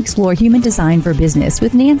 Come and explore Human Design for Business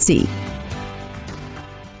with Nancy.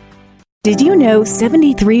 Did you know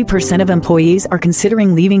 73% of employees are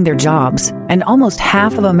considering leaving their jobs, and almost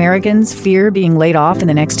half of Americans fear being laid off in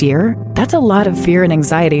the next year? That's a lot of fear and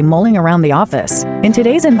anxiety mulling around the office. In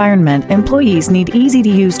today's environment, employees need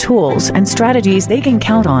easy-to-use tools and strategies they can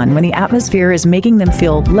count on when the atmosphere is making them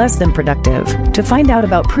feel less than productive. To find out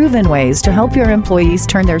about proven ways to help your employees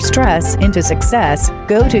turn their stress into success,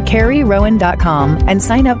 go to carrierowan.com and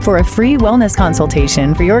sign up for a free wellness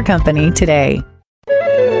consultation for your company today.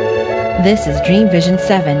 This is Dream Vision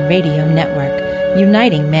 7 Radio Network,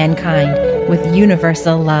 uniting mankind with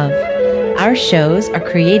universal love. Our shows are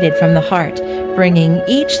created from the heart, bringing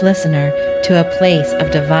each listener to a place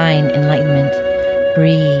of divine enlightenment.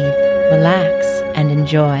 Breathe, relax, and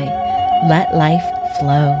enjoy. Let life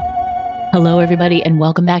flow. Hello, everybody, and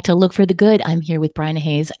welcome back to Look for the Good. I'm here with Bryna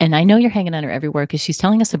Hayes, and I know you're hanging on her everywhere because she's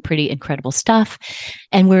telling us some pretty incredible stuff.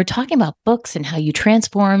 And we're talking about books and how you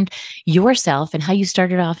transformed yourself and how you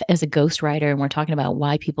started off as a ghostwriter. And we're talking about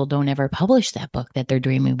why people don't ever publish that book that they're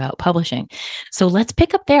dreaming about publishing. So let's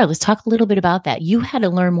pick up there. Let's talk a little bit about that. You had to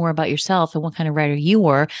learn more about yourself and what kind of writer you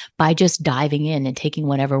were by just diving in and taking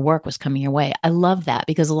whatever work was coming your way. I love that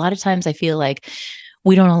because a lot of times I feel like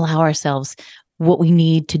we don't allow ourselves what we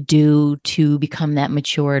need to do to become that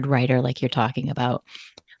matured writer like you're talking about.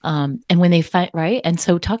 And when they fight, right? And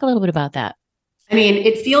so talk a little bit about that. I mean,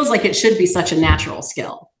 it feels like it should be such a natural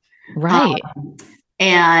skill. Right.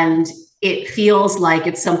 And it feels like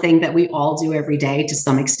it's something that we all do every day to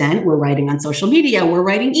some extent. We're writing on social media, we're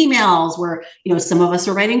writing emails, some of us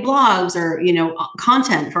are writing blogs or,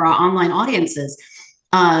 content for our online audiences.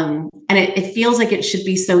 And it feels like it should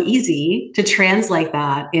be so easy to translate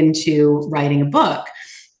that into writing a book.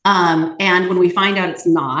 And when we find out it's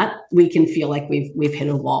not, we can feel like we've hit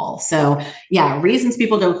a wall. So yeah, reasons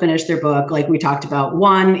people don't finish their book, like we talked about,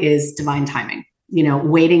 one is divine timing,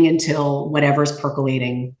 waiting until whatever's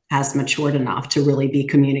percolating has matured enough to really be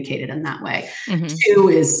communicated in that way. Mm-hmm. Two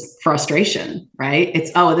is frustration, right?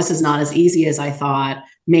 It's, this is not as easy as I thought.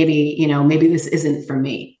 Maybe this isn't for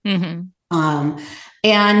me. Mm-hmm.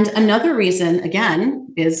 And another reason,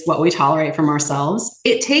 again, is what we tolerate from ourselves.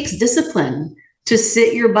 It takes discipline to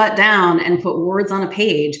sit your butt down and put words on a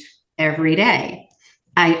page every day.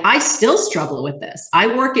 I still struggle with this. I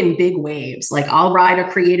work in big waves. Like I'll ride a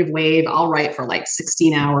creative wave. I'll write for like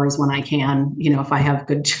 16 hours when I can, if I have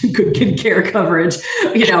good kid care coverage,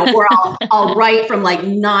 or I'll write from like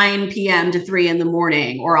 9 p.m. to 3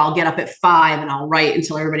 a.m, or I'll get up at 5 and I'll write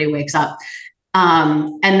until everybody wakes up.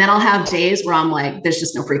 And then I'll have days where I'm like, there's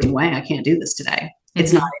just no freaking way I can't do this today.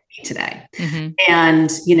 It's not in me today. Mm-hmm. And,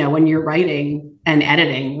 when you're writing and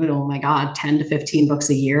editing, oh my God, 10 to 15 books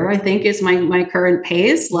a year, I think is my current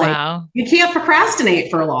pace. Like wow. You can't procrastinate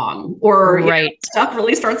for long or right. Stuff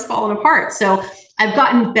really starts falling apart. So I've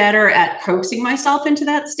gotten better at coaxing myself into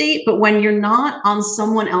that state. But when you're not on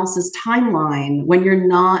someone else's timeline, when you're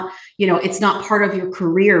not, it's not part of your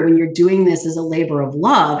career, when you're doing this as a labor of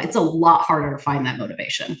love, it's a lot harder to find that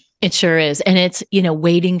motivation. It sure is. And it's,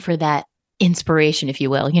 waiting for that inspiration, if you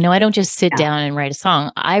will. I don't just sit down and write a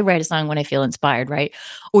song. I write a song when I feel inspired, right?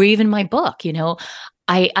 Or even my book,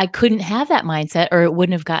 I couldn't have that mindset or it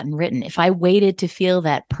wouldn't have gotten written. If I waited to feel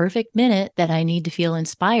that perfect minute that I need to feel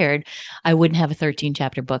inspired, I wouldn't have a 13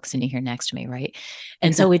 chapter book sitting here next to me. Right. And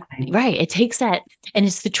exactly. So it takes that. And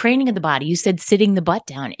it's the training of the body. You said sitting the butt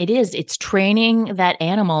down. It's training that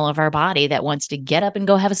animal of our body that wants to get up and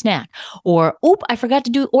go have a snack or, I forgot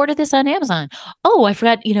to order this on Amazon. Oh, I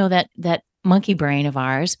forgot, that monkey brain of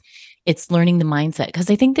ours. It's learning the mindset because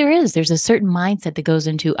I think there's a certain mindset that goes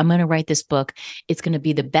into, I'm going to write this book. It's going to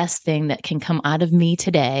be the best thing that can come out of me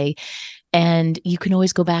today. And you can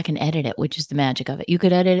always go back and edit it, which is the magic of it. You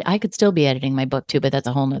could edit. I could still be editing my book too, but that's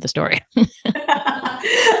a whole nother story.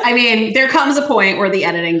 I mean, there comes a point where the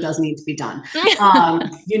editing does need to be done.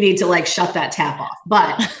 You need to shut that tap off.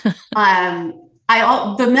 But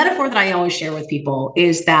the metaphor that I always share with people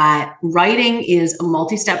is that writing is a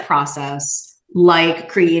multi-step process, like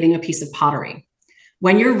creating a piece of pottery.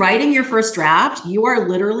 When you're writing your first draft, you are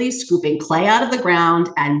literally scooping clay out of the ground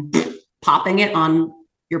and popping it on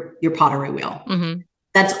your pottery wheel. Mm-hmm.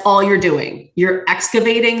 That's all you're doing. You're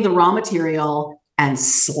excavating the raw material and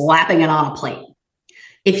slapping it on a plate.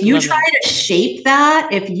 If you try to shape that,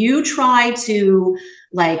 if you try to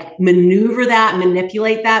maneuver that,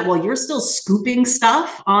 manipulate that while you're still scooping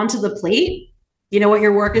stuff onto the plate, you know what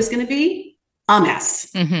your work is going to be? A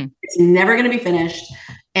mess. Mm-hmm. It's never going to be finished.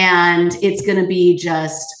 And it's going to be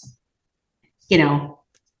just,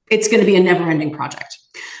 it's going to be a never ending project.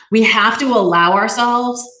 We have to allow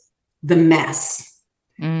ourselves the mess.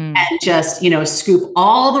 and just, scoop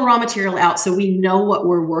all the raw material out so we know what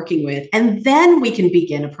we're working with. And then we can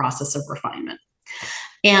begin a process of refinement.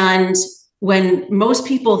 And when most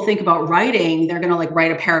people think about writing, they're going to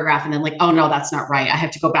write a paragraph and then oh no, that's not right. I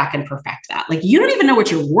have to go back and perfect that. You don't even know what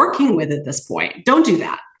you're working with at this point. Don't do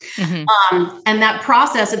that. And that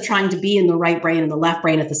process of trying to be in the right brain and the left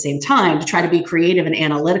brain at the same time, to try to be creative and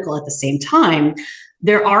analytical at the same time,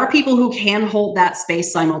 there are people who can hold that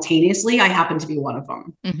space simultaneously. I happen to be one of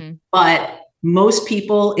them. But most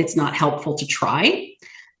people, it's not helpful to try.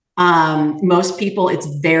 Most people, it's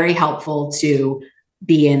very helpful to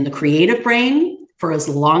be in the creative brain for as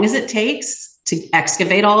long as it takes to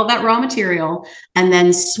excavate all of that raw material, and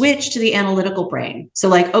then switch to the analytical brain.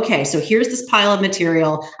 So okay, so here's this pile of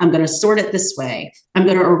material. I'm going to sort it this way. I'm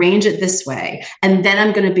going to arrange it this way. And then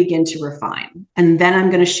I'm going to begin to refine. And then I'm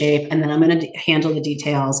going to shape. And then I'm going to handle the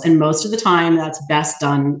details. And most of the time, that's best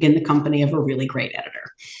done in the company of a really great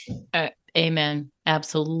editor. Amen.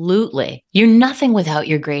 Absolutely. You're nothing without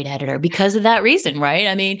your great editor because of that reason, right?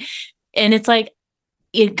 I mean, and it's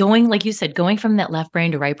going, like you said, going from that left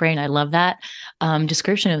brain to right brain. I love that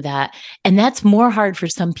description of that. And that's more hard for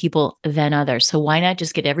some people than others. So why not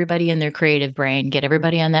just get everybody in their creative brain, get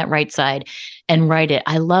everybody on that right side and write it?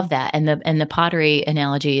 I love that. And the pottery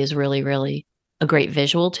analogy is really, really a great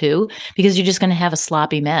visual too, because you're just going to have a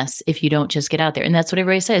sloppy mess if you don't just get out there. And that's what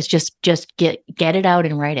everybody says. Just get it out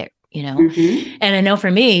and write it. And I know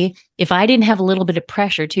for me, if I didn't have a little bit of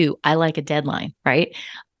pressure too, I like a deadline, right?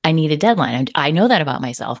 I need a deadline. I know that about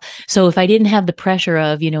myself. So if I didn't have the pressure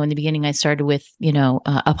of, in the beginning, I started with,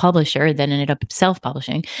 a publisher, then ended up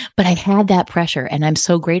self-publishing, but I had that pressure. And I'm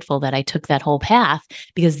so grateful that I took that whole path,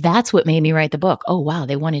 because that's what made me write the book. Oh, wow,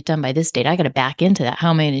 they want it done by this date. I got to back into that. How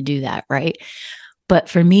am I going to do that? Right. But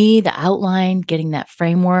for me, the outline, getting that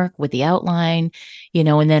framework with the outline,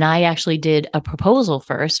 and then I actually did a proposal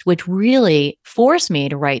first, which really forced me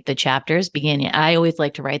to write the chapters beginning. I always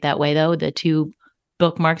like to write that way, though, the two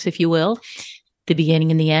bookmarks, if you will, the beginning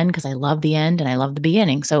and the end, because I love the end and I love the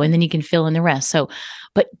beginning. So, and then you can fill in the rest. So,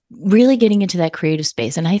 but really getting into that creative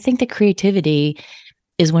space. And I think that creativity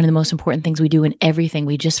is one of the most important things we do in everything.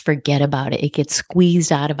 We just forget about it. It gets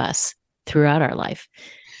squeezed out of us throughout our life.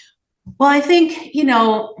 Well, I think,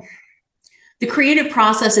 the creative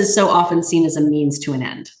process is so often seen as a means to an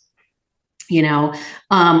end.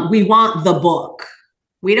 We want the book.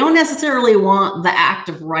 We don't necessarily want the act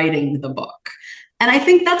of writing the book. And I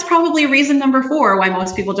think that's probably reason number 4 why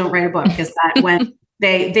most people don't write a book, is that when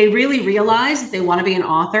they really realize that they want to be an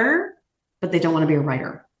author, but they don't want to be a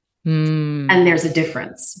writer. And there's a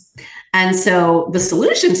difference. And so the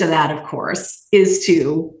solution to that, of course, is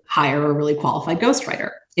to hire a really qualified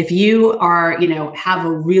ghostwriter. If you are, have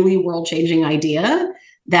a really world-changing idea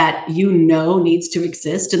that needs to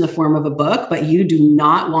exist in the form of a book, but you do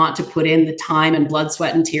not want to put in the time and blood,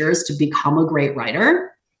 sweat, and tears to become a great writer,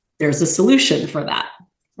 there's a solution for that,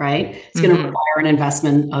 right? It's going to require an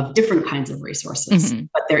investment of different kinds of resources,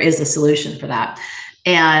 but there is a solution for that.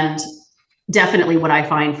 And definitely what I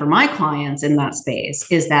find for my clients in that space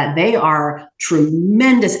is that they are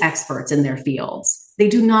tremendous experts in their fields. They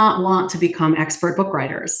do not want to become expert book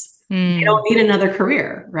writers. They don't need another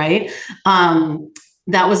career, right?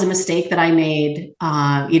 That was a mistake that I made,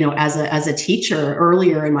 as a teacher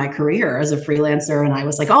earlier in my career as a freelancer. And I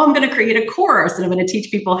was like, oh, I'm going to create a course and I'm going to teach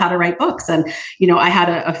people how to write books. And, I had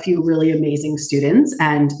a few really amazing students,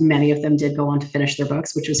 and many of them did go on to finish their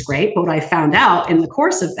books, which was great. But what I found out in the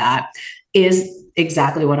course of that is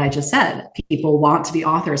exactly what I just said. People want to be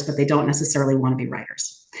authors, but they don't necessarily want to be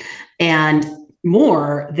writers. And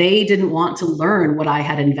more, they didn't want to learn what I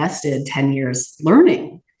had invested 10 years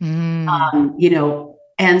learning.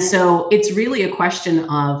 And so it's really a question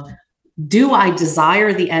of, do I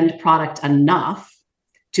desire the end product enough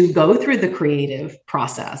to go through the creative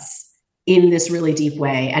process in this really deep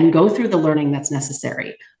way and go through the learning that's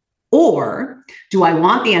necessary? Or do I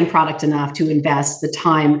want the end product enough to invest the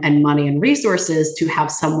time and money and resources to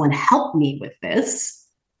have someone help me with this?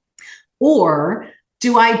 Or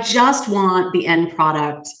do I just want the end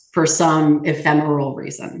product for some ephemeral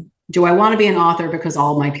reason? Do I want to be an author because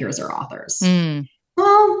all my peers are authors?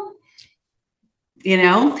 Well,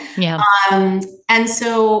 Yeah. And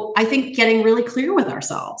so I think getting really clear with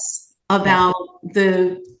ourselves about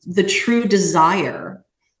the true desire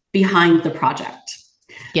behind the project.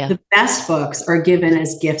 Yeah. The best books are given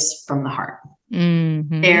as gifts from the heart.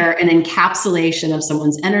 They're an encapsulation of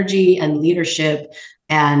someone's energy and leadership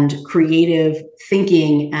and creative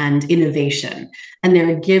thinking and innovation. And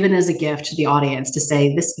they're given as a gift to the audience to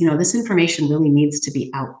say, this information really needs to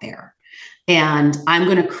be out there. And I'm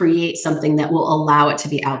going to create something that will allow it to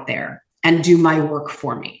be out there. and do my work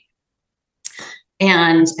for me.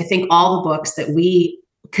 And I think all the books that we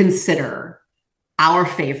consider our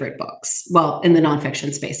favorite books, well, in the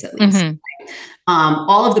nonfiction space at least,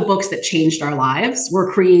 all of the books that changed our lives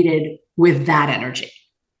were created with that energy.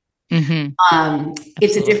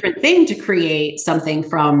 It's a different thing to create something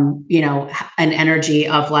from, an energy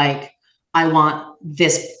of like, I want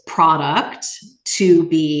this product to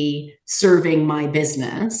be serving my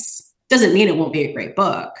business. Doesn't mean it won't be a great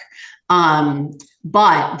book.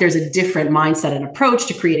 But there's a different mindset and approach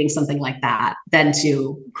to creating something like that than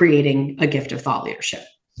to creating a gift of thought leadership.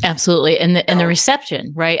 Absolutely. And the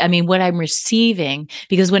reception, right? I mean, what I'm receiving,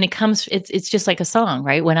 because when it comes, it's just like a song,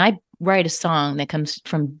 right? When I write a song that comes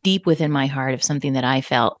from deep within my heart of something that I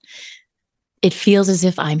felt, it feels as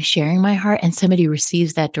if I'm sharing my heart and somebody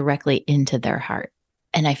receives that directly into their heart.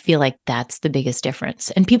 And I feel like that's the biggest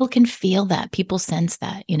difference. And people can feel that. People sense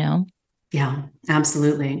that, Yeah,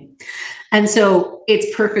 absolutely. And so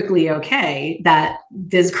it's perfectly okay that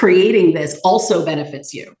creating this also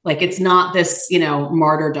benefits you. Like, it's not this,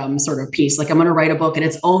 martyrdom sort of piece. Like, I'm going to write a book and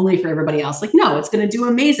it's only for everybody else. Like, no, it's going to do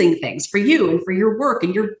amazing things for you and for your work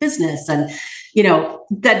and your business. And,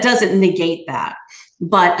 that doesn't negate that.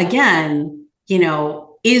 But again,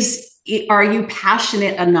 are you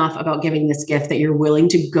passionate enough about giving this gift that you're willing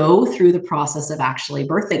to go through the process of actually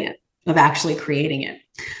birthing it, of actually creating it?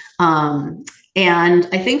 And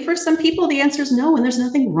I think for some people, the answer is no, and there's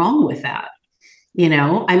nothing wrong with that.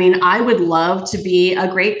 I would love to be a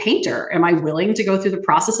great painter. Am I willing to go through the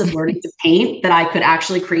process of learning to paint that I could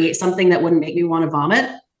actually create something that wouldn't make me want to vomit?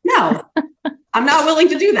 No, I'm not willing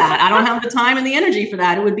to do that. I don't have the time and the energy for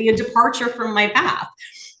that. It would be a departure from my path.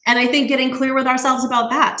 And I think getting clear with ourselves about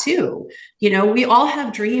that too. We all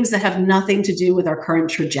have dreams that have nothing to do with our current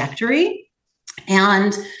trajectory.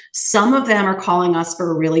 And some of them are calling us for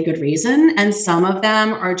a really good reason. And some of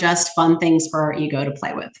them are just fun things for our ego to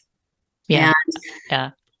play with. Yeah.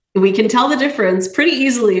 And we can tell the difference pretty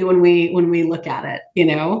easily when we look at it,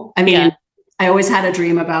 I always had a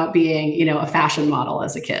dream about being, a fashion model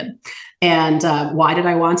as a kid. And why did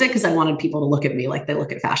I want it? Because I wanted people to look at me like they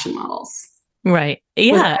look at fashion models. Right.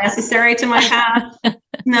 Yeah. Was that necessary to my path?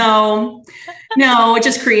 No, it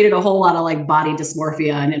just created a whole lot of like body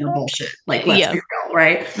dysmorphia and inner bullshit. Like, let's be real,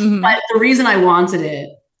 right? Mm-hmm. But the reason I wanted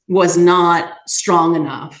it was not strong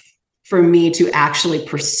enough for me to actually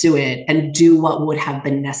pursue it and do what would have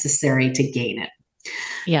been necessary to gain it.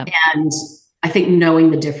 Yeah. And I think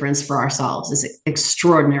knowing the difference for ourselves is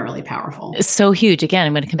extraordinarily powerful. It's so huge. Again,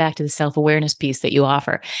 I'm going to come back to the self-awareness piece that you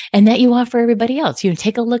offer and that you offer everybody else.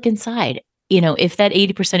 Take a look inside. If that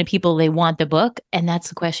 80% of people, they want the book, and that's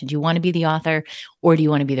the question, do you want to be the author or do you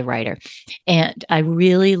want to be the writer? And I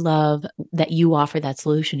really love that you offer that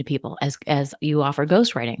solution to people as you offer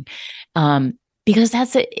ghostwriting, because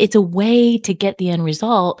it's a way to get the end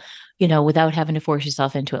result, without having to force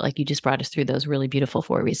yourself into it. Like you just brought us through those really beautiful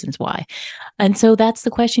 4 reasons why. And so that's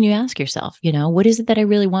the question you ask yourself, what is it that I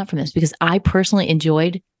really want from this? Because I personally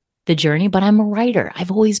enjoyed the journey, but I'm a writer.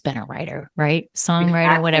 I've always been a writer, right?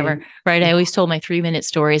 Songwriter, whatever, right? I always told my 3-minute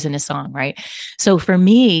stories in a song, right? So for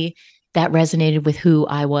me, that resonated with who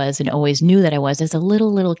I was and always knew that I was as a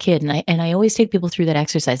little kid. And I always take people through that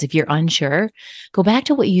exercise. If you're unsure, go back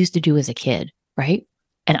to what you used to do as a kid, right?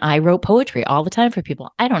 And I wrote poetry all the time for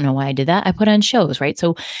people. I don't know why I did that. I put on shows, right?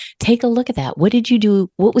 So take a look at that. What did you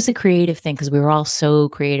do? What was the creative thing? Because we were all so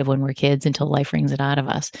creative when we're kids until life wrings it out of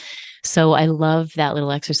us. So I love that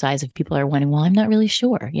little exercise. If people are wondering, well, I'm not really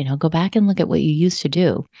sure, go back and look at what you used to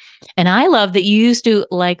do. And I love that you used to,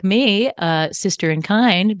 like me, sister in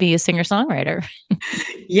kind, be a singer-songwriter.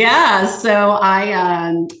 Yeah. So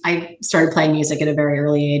I started playing music at a very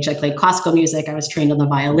early age. I played classical music. I was trained on the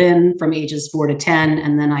violin from ages 4 to 10.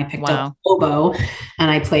 And then I picked up oboe and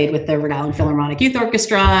I played with the Rhode Island Philharmonic Youth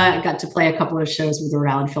Orchestra. I got to play a couple of shows with the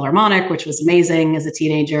Rhode Island Philharmonic, which was amazing as a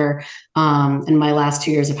teenager. In my last 2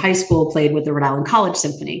 years of high school, played with the Rhode Island College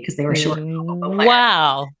Symphony because they were short.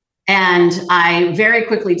 Wow. And I very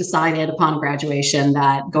quickly decided upon graduation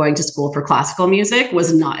that going to school for classical music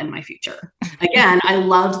was not in my future. Again, I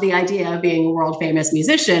loved the idea of being a world famous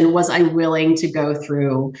musician. Was I willing to go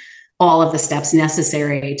through all of the steps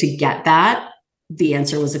necessary to get that? The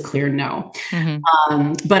answer was a clear no.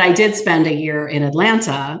 Mm-hmm. But I did spend a year in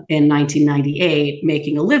Atlanta in 1998,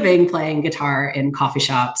 making a living playing guitar in coffee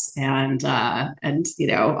shops and on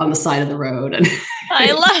the side of the road. And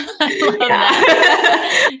I love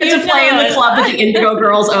that. To play in the club that the Indigo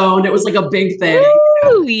Girls owned. It was like a big thing.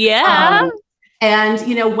 Ooh, yeah. And,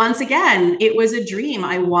 once again, it was a dream.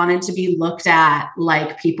 I wanted to be looked at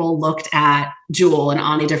like people looked at Jewel and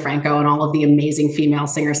Ani DeFranco and all of the amazing female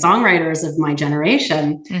singer-songwriters of my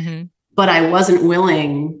generation. Mm-hmm. but I wasn't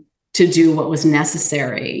willing to do what was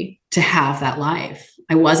necessary to have that life.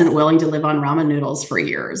 I wasn't willing to live on ramen noodles for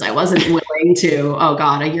years. I wasn't willing to, oh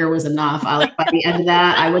God, a year was enough. By the end of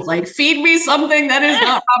that, I was like, feed me something that is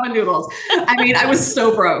not ramen noodles. I mean, I was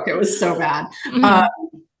so broke. It was so bad. I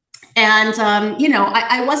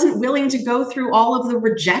wasn't willing to go through all of the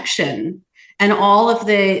rejection and all of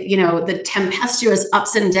the, the tempestuous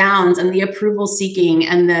ups and downs and the approval seeking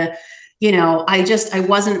and I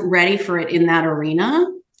wasn't ready for it in that arena.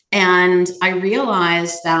 And I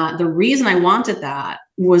realized that the reason I wanted that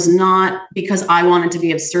was not because I wanted to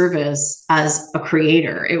be of service as a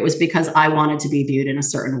creator. It was because I wanted to be viewed in a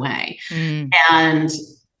certain way. And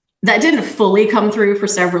that didn't fully come through for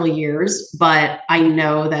several years, but I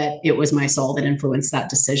know that it was my soul that influenced that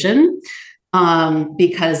decision,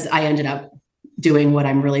 because I ended up doing what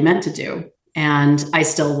I'm really meant to do. And I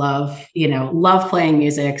still love playing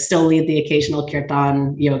music, still lead the occasional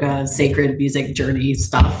kirtan, yoga, sacred music journey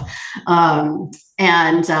stuff.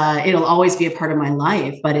 It'll always be a part of my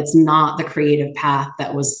life, but it's not the creative path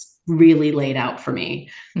that was really laid out for me.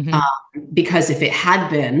 Because if it had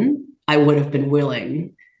been, I would have been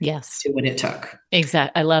willing to do what it took.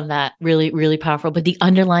 Exactly. I love that. Really, really powerful. But the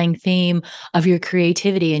underlying theme of your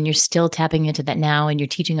creativity, and you're still tapping into that now, and you're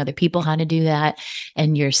teaching other people how to do that,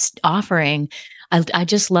 and you're offering. I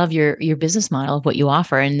just love your business model of what you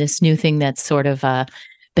offer, and this new thing that's sort of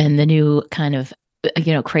been the new kind of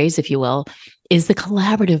craze, if you will, is the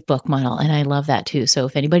collaborative book model, and I love that too. So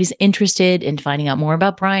if anybody's interested in finding out more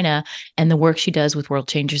about Bryna and the work she does with World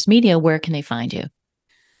Changers Media, where can they find you?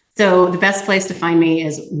 So the best place to find me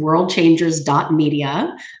is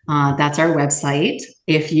worldchangers.media. That's our website.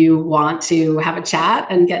 If you want to have a chat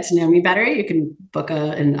and get to know me better, you can book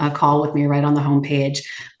a call with me right on the homepage.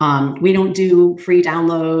 We don't do free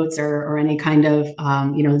downloads or any kind of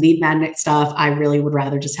lead magnet stuff. I really would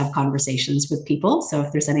rather just have conversations with people. So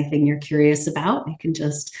if there's anything you're curious about, you can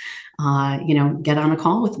just get on a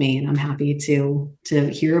call with me, and I'm happy to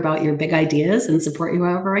hear about your big ideas and support you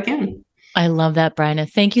however I can. I love that, Bryna.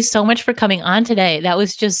 Thank you so much for coming on today. That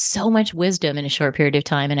was just so much wisdom in a short period of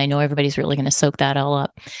time, and I know everybody's really going to soak that all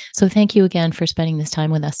up. So thank you again for spending this time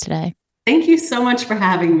with us today. Thank you so much for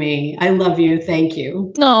having me. I love you. Thank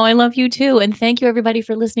you. No, I love you too. And thank you everybody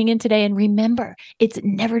for listening in today. And remember, it's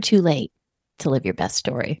never too late to live your best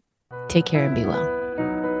story. Take care and be well.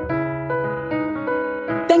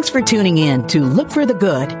 Thanks for tuning in to Look for the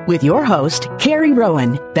Good with your host, Carrie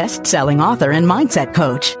Rowan, best-selling author and mindset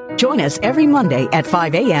coach. Join us every Monday at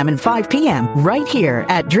 5 a.m. and 5 p.m. right here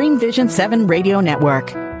at Dream Vision 7 Radio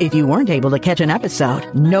Network. If you weren't able to catch an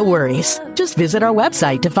episode, no worries. Just visit our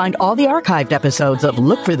website to find all the archived episodes of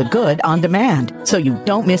Look for the Good on demand, so you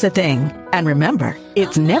don't miss a thing. And remember,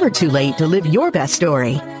 it's never too late to live your best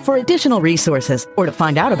story. For additional resources or to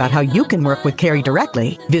find out about how you can work with Carrie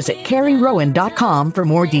directly, visit carrierowan.com for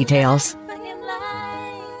more details.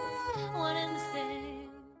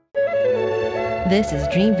 This is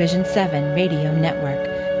Dream Vision 7 Radio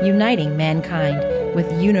Network, uniting mankind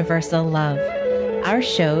with universal love. Our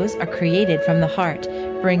shows are created from the heart,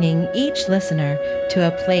 bringing each listener to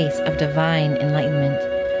a place of divine enlightenment.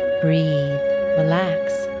 Breathe,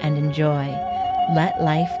 relax, and enjoy. Let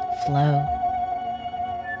life flow.